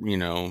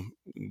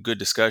 good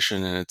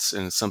discussion and it's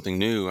something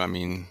new, I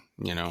mean,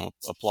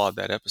 applaud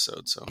that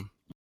episode. So,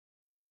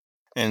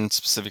 and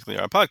specifically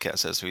our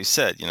podcast, as we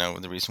said,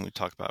 the reason we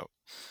talk about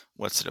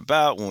what's it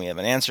about, when we have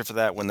an answer for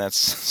that, when that's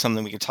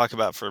something we can talk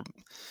about for,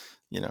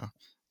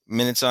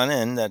 minutes on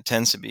end, that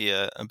tends to be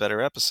a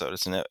better episode.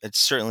 It's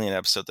certainly an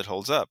episode that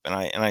holds up, and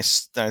I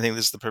think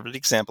this is the perfect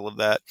example of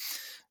that.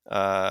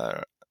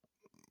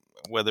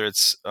 Whether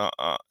it's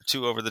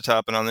too over the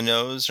top and on the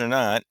nose or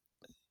not,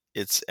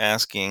 it's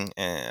asking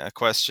a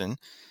question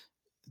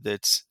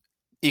that's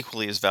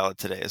equally as valid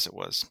today as it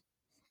was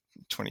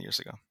 20 years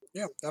ago.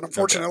 Yeah, and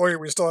unfortunately,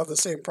 we still have the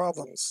same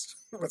problems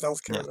with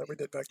healthcare that we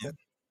did back then.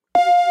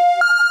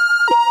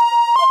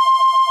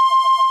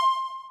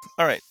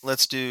 All right,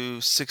 let's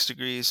do 6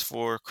 Degrees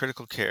for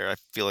Critical Care. I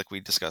feel like we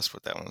discussed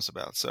what that one was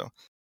about. So,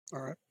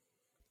 all right,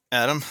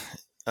 Adam,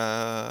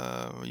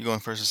 you going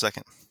first or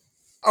second?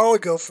 I'll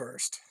go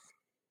first.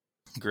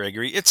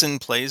 Gregory Itzin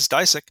plays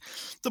Dysek,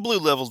 the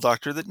blue-level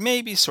doctor that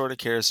maybe sort of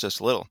cares just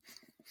a little.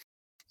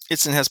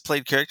 Itzin has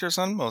played characters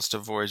on most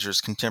of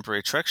Voyager's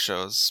contemporary Trek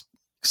shows,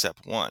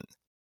 except one.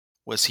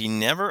 Was he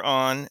never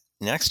on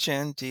Next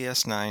Gen,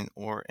 DS9,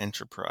 or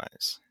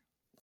Enterprise?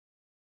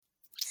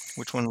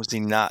 Which one was he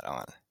not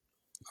on?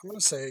 I'm going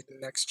to say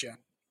Next Gen.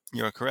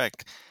 You're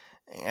correct.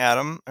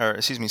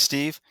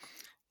 Steve,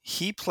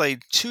 he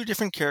played 2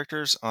 different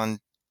characters on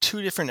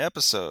 2 different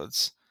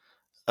episodes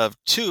of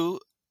 2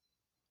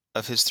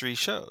 of his 3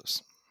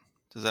 shows.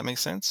 Does that make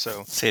sense?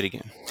 So Say it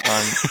again.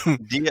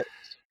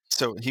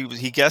 So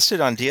he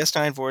guested on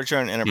DS9, Voyager,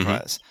 and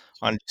Enterprise.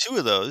 On 2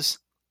 of those,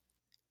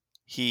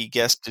 he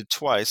guested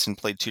twice and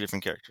played 2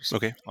 different characters.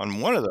 Okay. On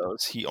one of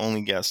those, he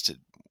only guested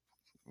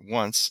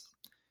once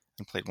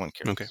and played 1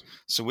 character. Okay.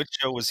 So which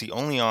show was he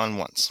only on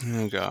once?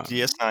 Oh, God.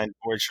 DS9,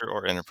 Voyager,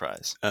 or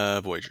Enterprise?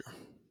 Voyager.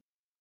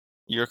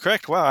 You're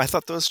correct. Wow, I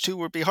thought those 2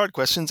 would be hard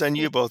questions, and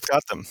you both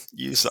got them.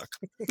 You suck.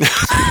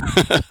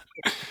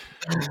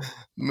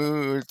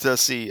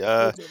 Let's see.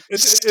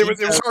 It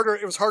was harder.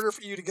 It was harder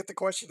for you to get the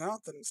question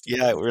out than Steve.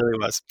 Yeah, it really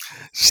was.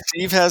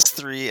 Steve has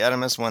 3.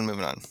 Adam has 1.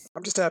 Moving on.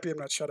 I'm just happy I'm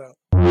not shut out.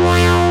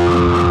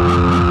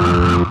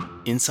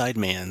 Inside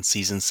Man,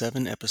 Season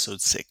 7,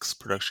 Episode 6,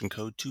 Production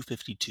Code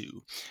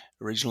 252.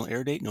 Original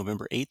air date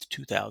November 8th,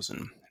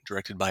 2000.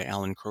 Directed by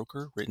Alan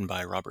Croker, written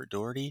by Robert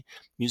Doherty,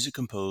 music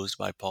composed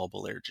by Paul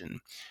Balergian.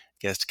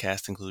 Guest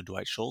cast include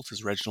Dwight Schultz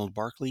as Reginald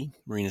Barclay,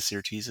 Marina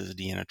Sirtis as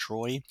Deanna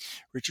Troi,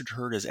 Richard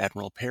Hurd as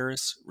Admiral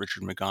Paris,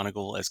 Richard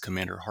McGonigal as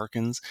Commander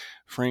Harkins,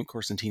 Frank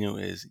Corsentino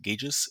as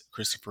Gages,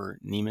 Christopher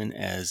Neiman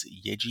as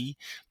Yeji,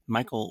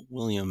 Michael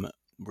William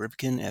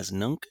Rivkin as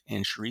Nunk,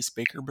 and Charisse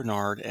Baker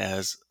Bernard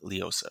as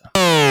Leosa.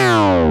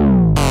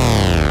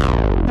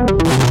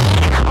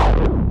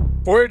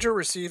 Voyager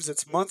receives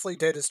its monthly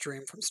data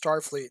stream from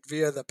Starfleet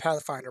via the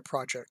Pathfinder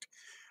project,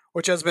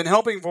 which has been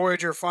helping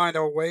Voyager find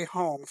a way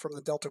home from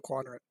the Delta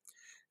Quadrant.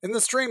 In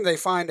the stream, they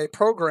find a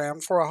program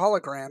for a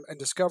hologram and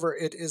discover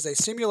it is a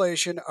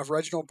simulation of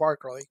Reginald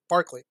Barclay,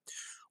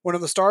 one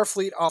of the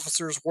Starfleet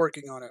officers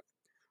working on it.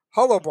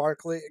 Holo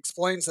Barclay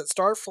explains that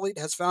Starfleet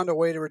has found a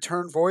way to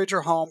return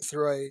Voyager home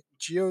through a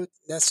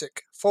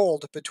geodesic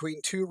fold between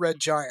 2 red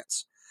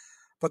giants.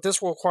 But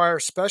this will require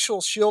special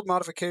shield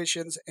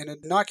modifications and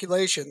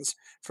inoculations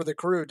for the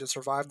crew to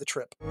survive the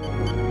trip.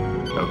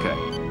 Okay,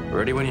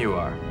 ready when you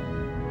are.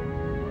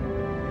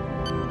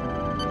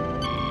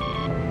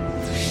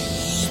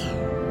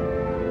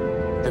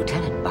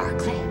 Lieutenant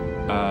Barclay?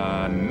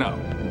 No.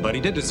 But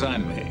he did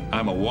design me.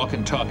 I'm a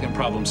walking, talking,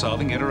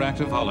 problem-solving,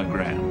 interactive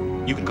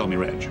hologram. You can call me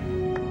Reg.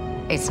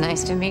 It's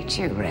nice to meet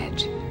you,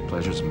 Reg.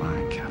 Pleasure's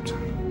mine,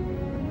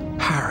 Captain.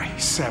 Harry,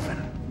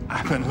 7.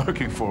 I've been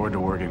looking forward to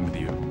working with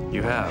you.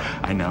 You have?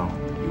 I know.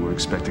 You were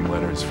expecting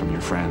letters from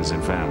your friends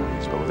and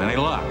families, but with any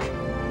luck,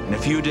 in a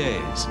few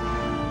days,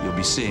 you'll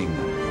be seeing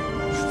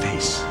them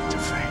face to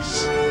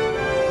face.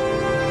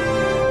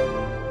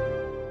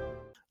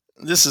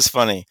 This is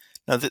funny.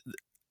 Now,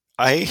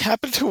 I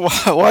happened to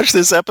watch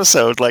this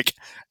episode like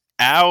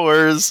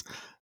hours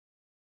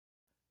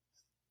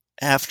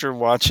after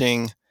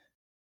watching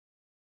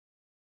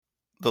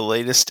the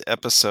latest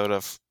episode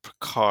of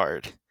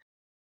Picard.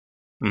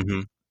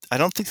 Mm-hmm. I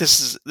don't think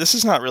this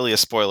is not really a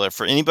spoiler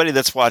for anybody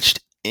that's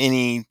watched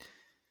any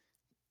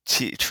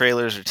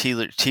trailers or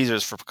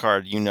teasers for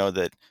Picard. You know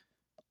that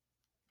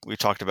we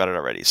talked about it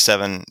already.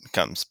 7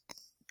 comes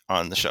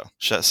on the show.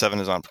 7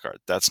 is on Picard.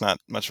 That's not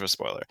much of a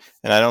spoiler.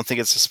 And I don't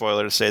think it's a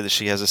spoiler to say that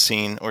she has a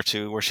scene or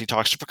 2 where she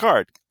talks to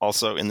Picard,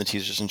 also in the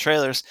teasers and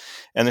trailers.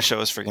 And the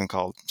show is freaking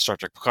called Star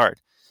Trek Picard.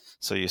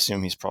 So you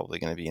assume he's probably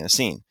going to be in a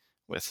scene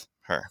with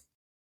her.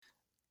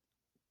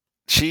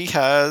 She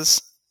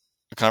has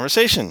a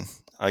conversation.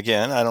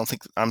 Again, I don't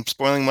think I'm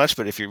spoiling much,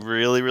 but if you're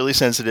really, really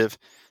sensitive,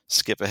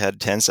 skip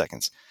ahead 10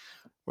 seconds.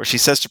 Where she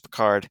says to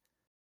Picard,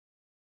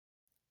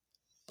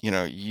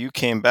 you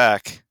came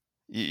back.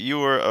 You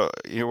were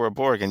a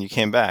Borg and you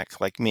came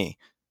back like me.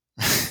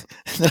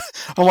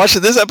 I'm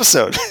watching this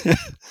episode,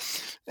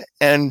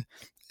 and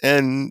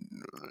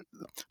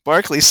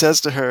Barclay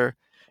says to her,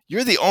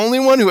 "You're the only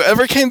one who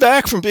ever came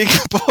back from being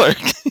a Borg."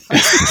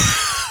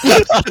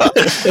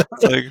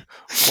 It's like,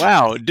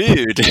 wow,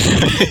 dude!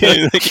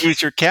 Like he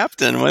was your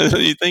captain. What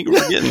do you think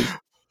we're getting?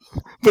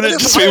 But it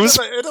is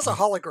a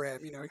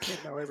hologram, you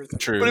can't know everything.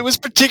 True. But it was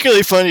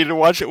particularly funny to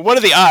watch it. What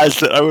are the odds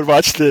that I would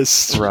watch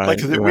this?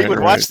 Right, We would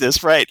watch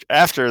this right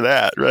after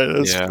that,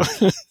 right? Yeah.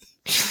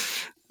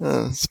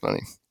 It's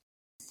funny.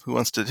 Who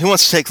wants to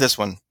take this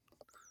one?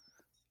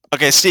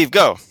 Okay, Steve,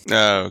 go.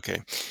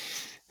 Okay.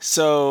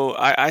 So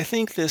I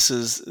think this.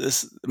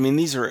 I mean,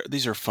 these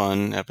are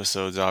fun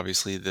episodes.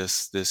 Obviously,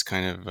 this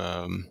kind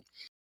of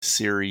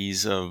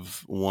series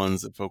of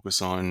ones that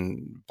focus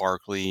on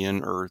Barclay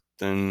and Earth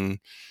and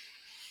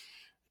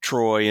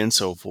Troi and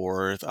so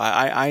forth.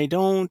 I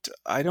don't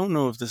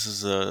know if this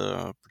is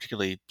a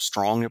particularly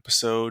strong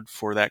episode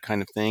for that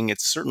kind of thing.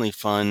 It's certainly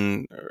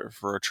fun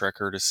for a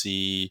Trekker to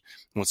see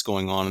what's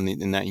going on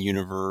in that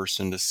universe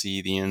and to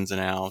see the ins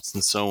and outs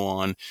and so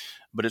on.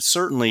 But it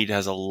certainly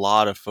has a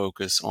lot of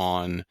focus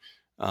on,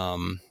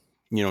 not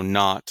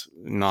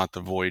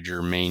the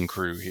Voyager main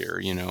crew here.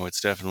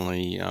 It's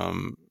definitely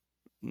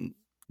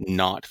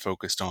not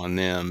focused on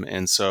them,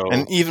 and so.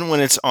 And even when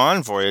it's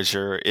on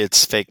Voyager,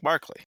 it's fake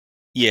Barclay.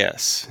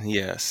 Yes,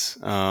 yes.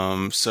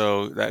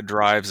 So that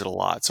drives it a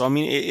lot. So I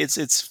mean,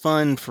 it's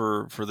fun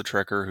for the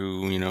trekker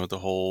who the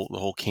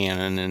whole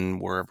canon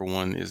and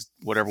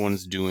what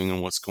everyone's doing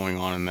and what's going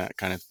on and that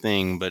kind of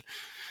thing. But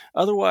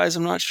otherwise,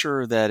 I'm not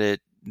sure that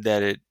it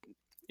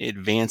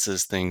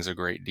advances things a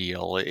great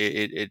deal.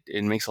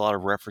 It makes a lot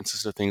of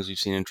references to things we've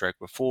seen in Trek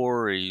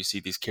before. You see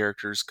these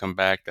characters come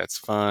back. That's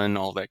fun,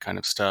 all that kind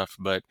of stuff.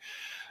 But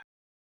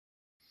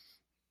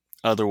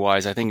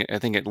otherwise, I think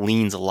it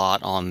leans a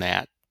lot on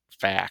that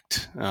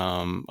fact.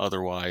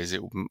 Otherwise,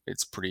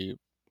 it's pretty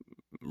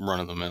run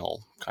of the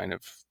mill kind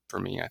of for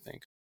me, I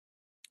think.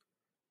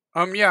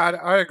 Yeah,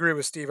 I agree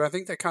with Steve. I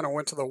think they kind of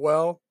went to the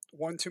well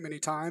one too many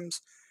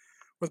times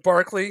with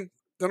Barkley.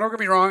 Don't get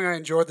me wrong. I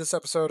enjoyed this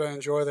episode. I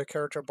enjoy the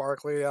character of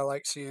Barkley. I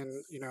like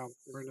seeing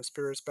Marina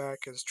Spears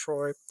back as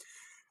Troy.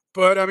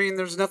 But I mean,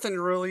 there's nothing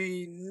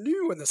really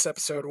new in this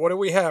episode. What do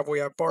we have? We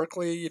have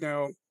Barkley.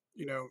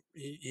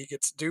 He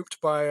gets duped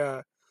by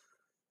a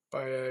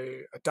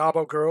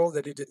Dabo girl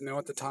that he didn't know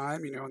at the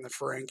time. In the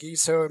Ferengi.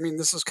 So I mean,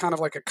 this is kind of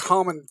like a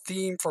common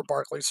theme for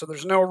Barkley. So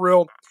there's no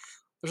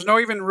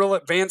even real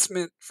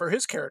advancement for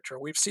his character.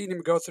 We've seen him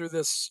go through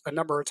this a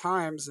number of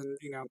times, and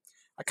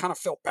I kind of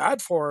felt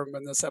bad for him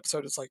in this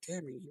episode. It's like,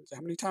 damn,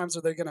 how many times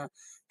are they gonna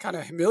kind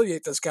of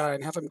humiliate this guy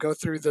and have him go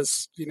through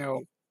this,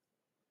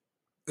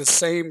 the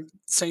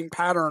same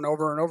pattern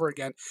over and over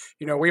again?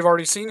 We've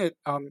already seen it,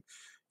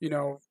 you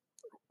know,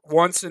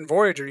 once in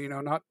Voyager.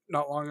 Not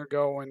long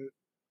ago when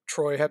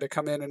Troy had to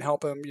come in and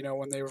help him.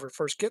 When they were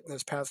first getting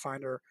this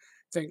Pathfinder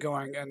thing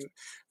going, and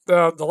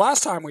the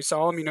last time we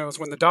saw him, was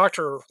when the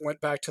Doctor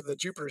went back to the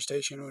Jupiter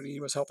station when he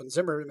was helping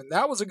Zimmerman, and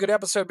that was a good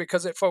episode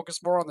because it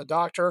focused more on the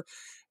Doctor,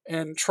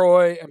 and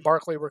Troy and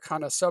Barkley were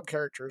kind of sub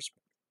characters.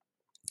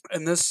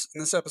 In this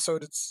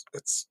episode, it's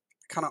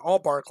kind of all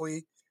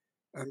Barkley,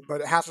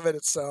 but half of it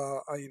it's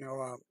a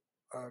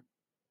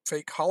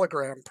fake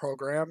hologram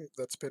program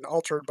that's been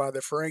altered by the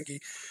Ferengi.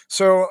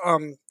 So,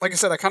 like I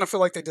said, I kind of feel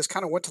like they just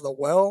kind of went to the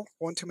well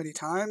one too many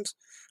times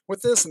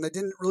with this, and they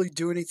didn't really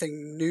do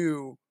anything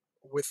new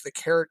with the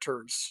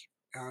characters,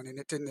 and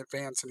it didn't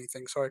advance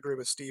anything. So I agree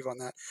with Steve on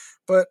that.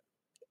 But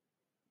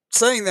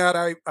saying that,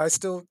 I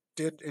still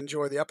did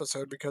enjoy the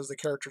episode because the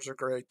characters are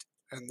great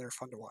and they're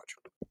fun to watch.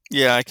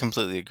 Yeah, I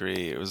completely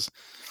agree. It was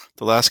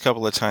the last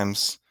couple of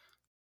times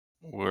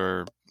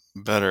were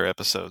better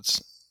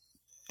episodes,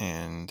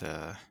 and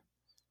I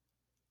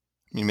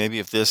mean, maybe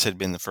if this had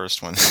been the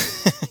first one,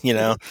 you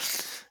know.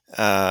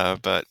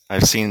 But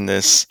I've seen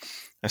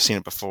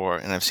it before,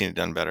 and I've seen it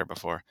done better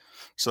before.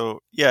 So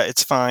yeah,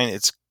 it's fine.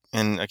 It's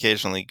and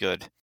occasionally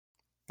good,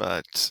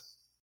 but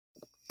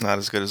not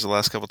as good as the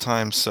last couple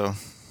times. So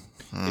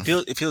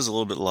It feels a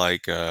little bit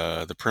like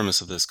the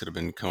premise of this could have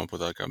been come up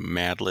with like a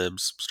Mad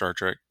Libs Star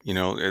Trek,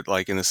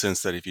 like in the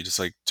sense that if you just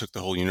like took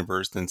the whole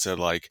universe and said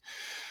like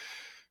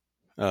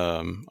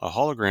a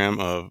hologram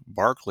of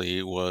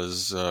Barkley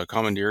was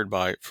commandeered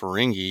by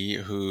Ferengi,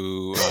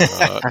 who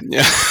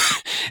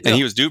and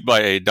he was duped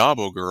by a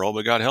Dabo girl,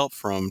 but got help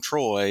from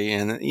Troy,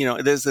 and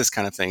there's this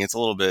kind of thing. It's a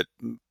little bit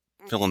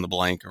fill in the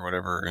blank or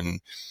whatever,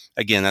 and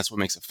again, that's what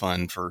makes it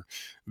fun for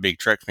big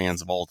Trek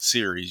fans of all the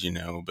series,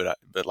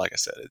 But like I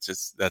said, it's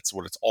just that's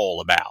what it's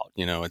all about,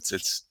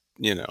 It's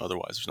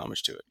otherwise there's not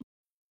much to it.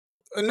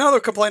 Another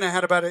complaint I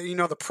had about it,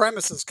 the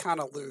premise is kind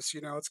of loose.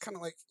 It's kind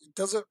of like, it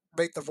doesn't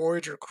make the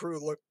Voyager crew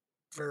look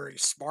very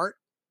smart.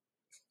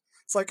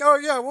 It's like, oh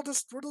yeah, we'll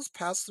just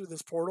pass through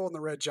this portal in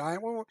the Red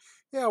Giant. Well,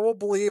 yeah, we'll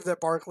believe that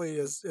Barkley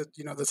is,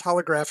 this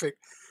holographic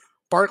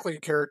Barkley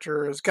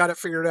character has got it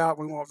figured out.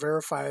 We won't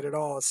verify it at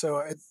all.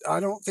 So I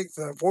don't think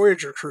the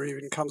Voyager crew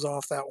even comes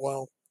off that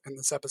well in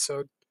this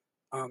episode.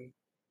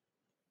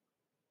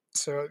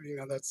 So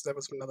that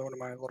was another one of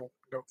my little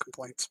note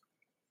complaints.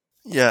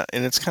 Yeah,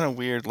 and it's kind of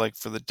weird. Like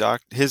for the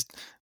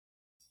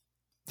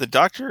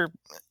Doctor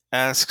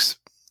asks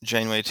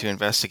Janeway to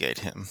investigate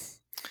him,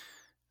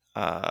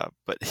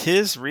 but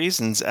his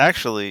reasons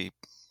actually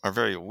are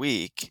very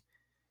weak,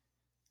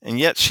 and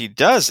yet she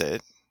does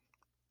it.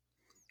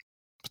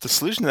 But the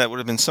solution to that would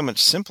have been so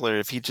much simpler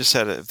if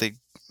if they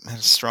had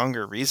a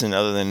stronger reason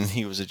other than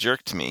he was a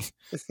jerk to me.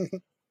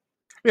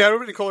 Yeah, it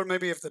would be cooler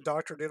maybe if the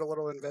Doctor did a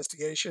little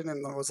investigation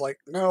and was like,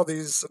 no,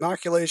 these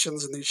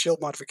inoculations and these shield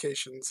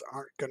modifications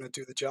aren't going to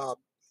do the job.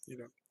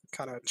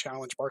 Kind of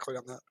challenge Barkley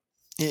on that.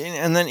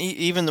 And then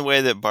even the way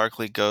that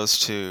Barkley goes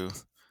to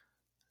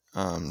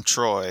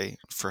Troy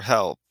for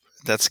help,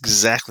 that's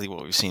exactly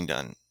what we've seen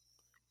done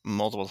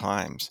multiple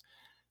times.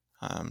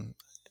 And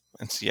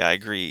so, yeah, I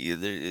agree.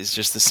 There is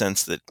just the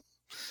sense that,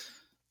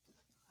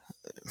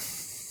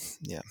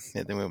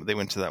 they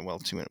went to that well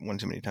one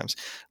too many times.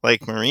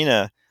 Like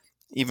Marina,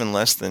 even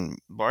less than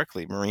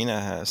Barkley,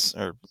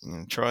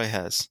 Troy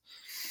has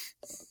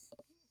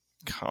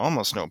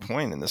almost no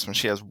point in this one.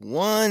 She has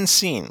one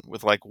scene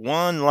with like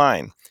one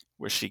line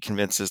where she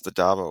convinces the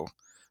Dabo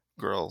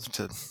girl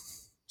to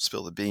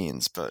spill the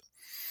beans, but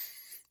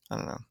I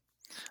don't know.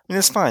 I mean,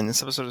 it's fine.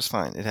 This episode is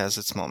fine. It has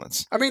its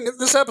moments. I mean,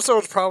 this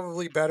episode is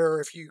probably better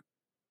if you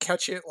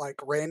catch it like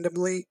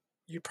randomly.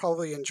 You'd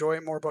probably enjoy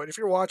it more. But if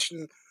you're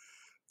watching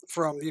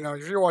from,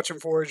 if you're watching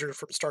Voyager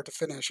from start to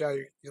finish, yeah,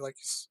 you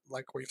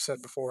like we've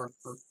said before,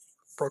 or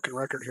broken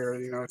record here,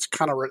 it's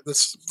kind of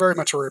this very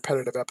much a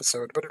repetitive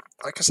episode. But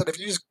like I said, if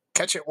you just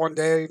catch it one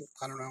day,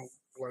 I don't know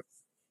what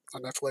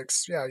on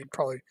Netflix, yeah, it's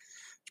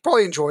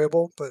probably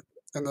enjoyable, but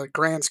in the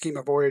grand scheme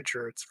of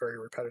Voyager, it's very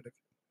repetitive.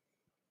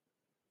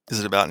 Is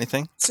it about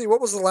anything? Let's see,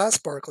 what was the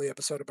last Barclay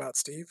episode about,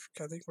 Steve?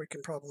 I think we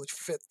can probably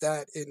fit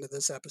that into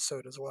this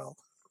episode as well.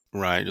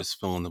 Right, just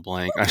fill in the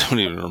blank. I don't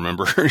even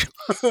remember.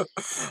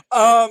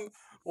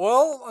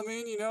 Well, I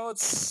mean,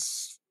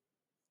 it's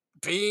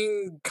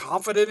being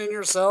confident in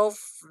yourself.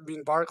 I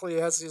mean, Barclay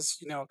has his,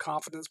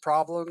 confidence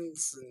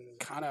problems and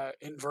kind of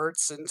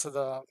inverts into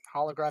the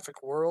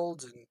holographic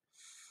world. And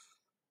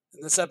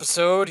in this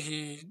episode,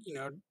 he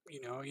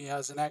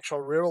has an actual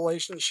real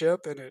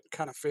relationship, and it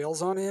kind of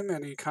fails on him,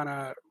 and he kind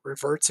of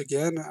reverts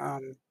again.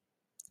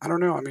 I don't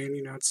know. I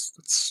mean,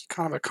 it's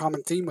kind of a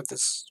common theme with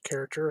this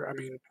character. I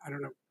mean, I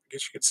don't know. I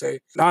guess you could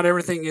say not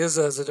everything is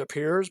as it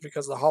appears,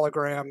 because the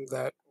hologram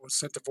that was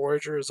sent to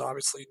Voyager is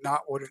obviously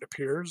not what it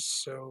appears.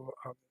 So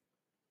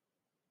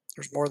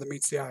there's more than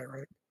meets the eye,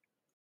 right?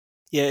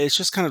 Yeah, it's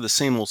just kind of the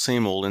same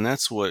old, and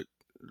that's what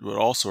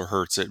also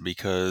hurts it,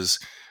 because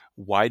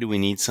why do we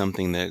need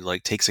something that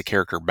like takes a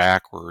character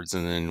backwards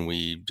and then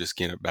we just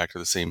get it back to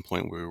the same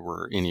point where we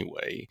were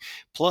anyway?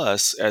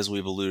 Plus, as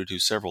we've alluded to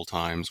several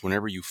times,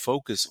 whenever you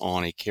focus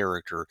on a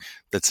character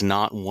that's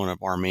not one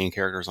of our main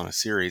characters on a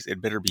series,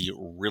 it better be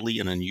really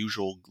an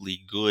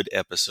unusually good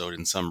episode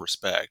in some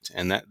respect.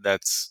 And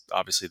that's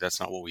obviously that's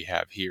not what we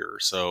have here.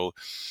 So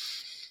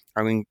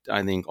I think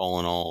all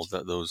in all,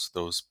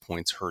 those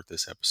points hurt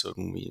this episode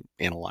when we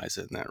analyze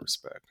it in that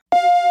respect.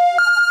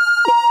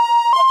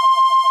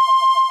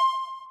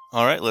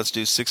 All right, let's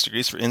do 6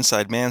 degrees for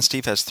Inside Man.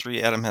 Steve has 3,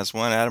 Adam has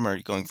 1. Adam, are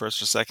you going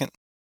first or second?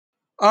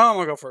 I'm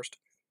going to go first.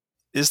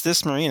 Is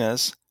this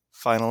Marina's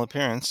final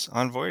appearance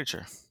on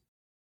Voyager?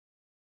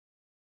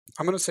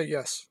 I'm going to say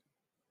yes.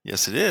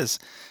 Yes, it is.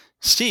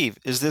 Steve,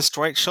 is this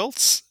Dwight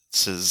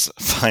Schultz's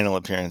final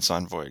appearance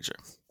on Voyager?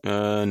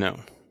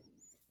 No.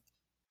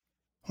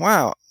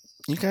 Wow,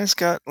 you guys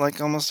got like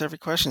almost every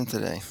question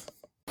today.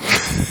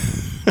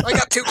 I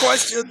got 2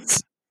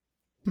 questions.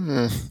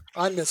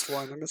 I missed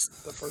one. I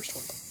missed the first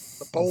one.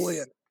 The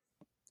Bolian.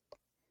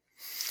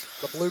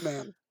 The Blue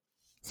Man.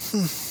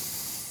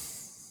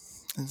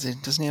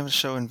 Doesn't he have a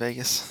show in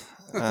Vegas?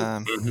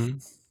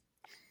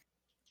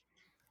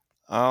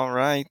 All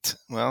right.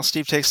 Well,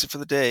 Steve takes it for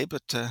the day,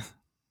 but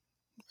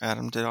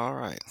Adam did all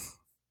right.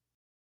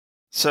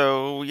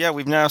 So, yeah,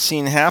 we've now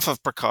seen half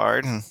of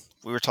Picard, and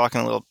we were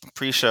talking a little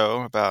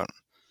pre-show about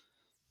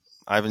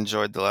I've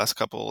enjoyed the last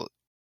couple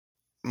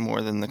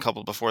more than the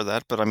couple before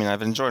that, but I mean,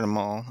 I've enjoyed them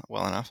all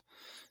well enough.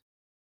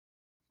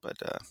 But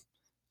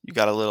you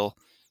got a little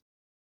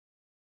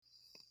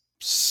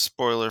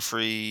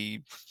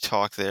spoiler-free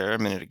talk there a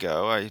minute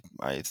ago.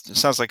 It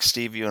sounds like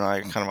Steve, you and I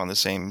are kind of on the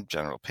same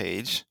general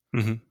page.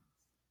 Mm-hmm.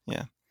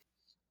 Yeah.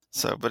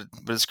 So, but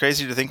it's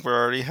crazy to think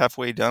we're already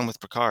halfway done with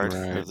Picard,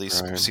 or at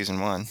least season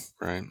 1.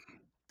 Right.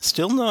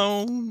 Still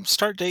no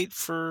start date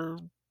for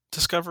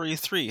Discovery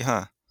 3,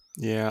 huh?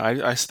 Yeah,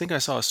 I think I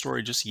saw a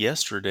story just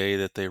yesterday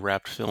that they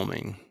wrapped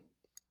filming,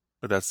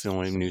 but that's the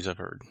only news I've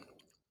heard.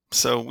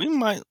 So we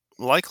might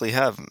likely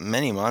have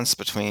many months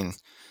between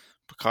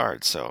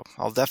Picard, so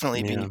I'll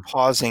definitely be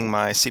pausing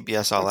my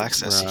CBS All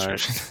Access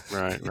subscription.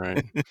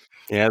 Right.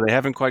 Yeah, they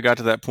haven't quite got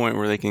to that point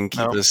where they can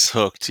keep us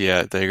hooked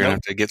yet. They're going to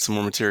have to get some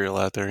more material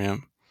out there, yeah.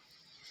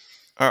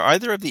 Are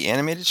either of the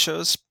animated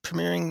shows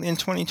premiering in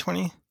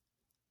 2020?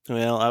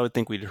 Well, I would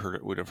think we'd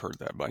have heard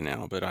that by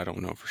now, but I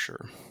don't know for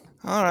sure.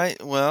 All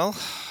right, well,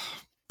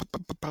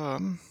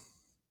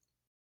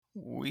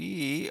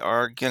 we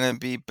are going to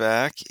be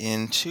back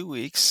in 2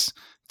 weeks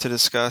to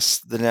discuss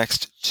the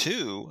next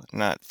 2,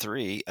 not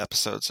 3,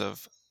 episodes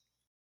of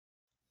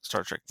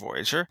Star Trek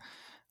Voyager.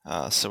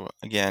 So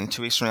again,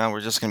 2 weeks from now,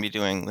 we're just going to be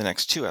doing the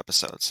next 2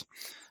 episodes.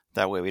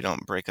 That way we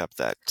don't break up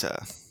that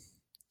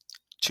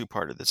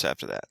 2-parter that's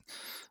after that.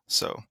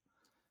 So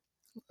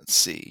let's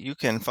see. You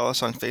can follow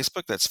us on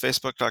Facebook. That's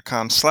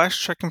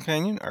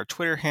facebook.com/TrekCompanion. Our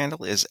Twitter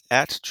handle is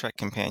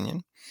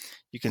 @TrekCompanion.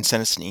 You can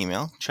send us an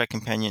email,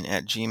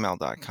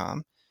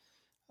 trekcompanion@gmail.com.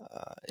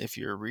 If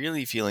you're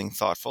really feeling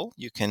thoughtful,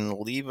 you can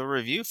leave a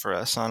review for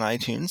us on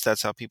iTunes.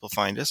 That's how people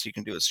find us. You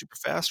can do it super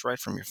fast right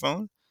from your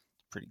phone.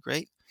 Pretty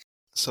great.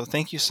 So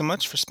thank you so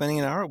much for spending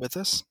an hour with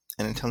us.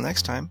 And until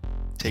next time,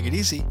 take it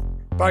easy.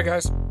 Bye,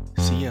 guys.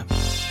 See ya.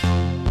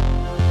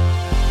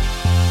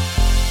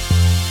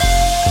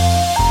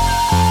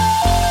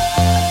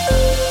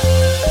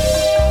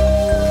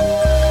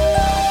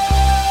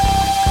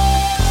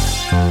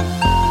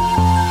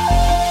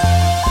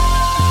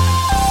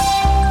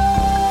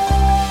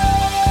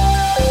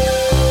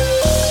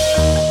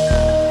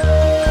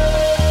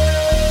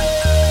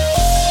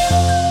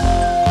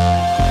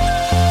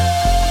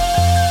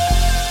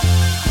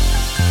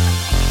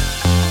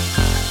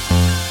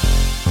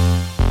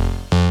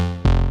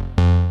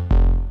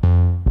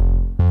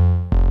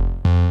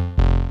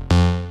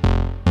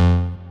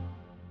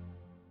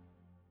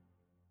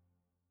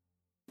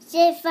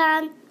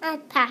 Stefan, I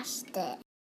passed it.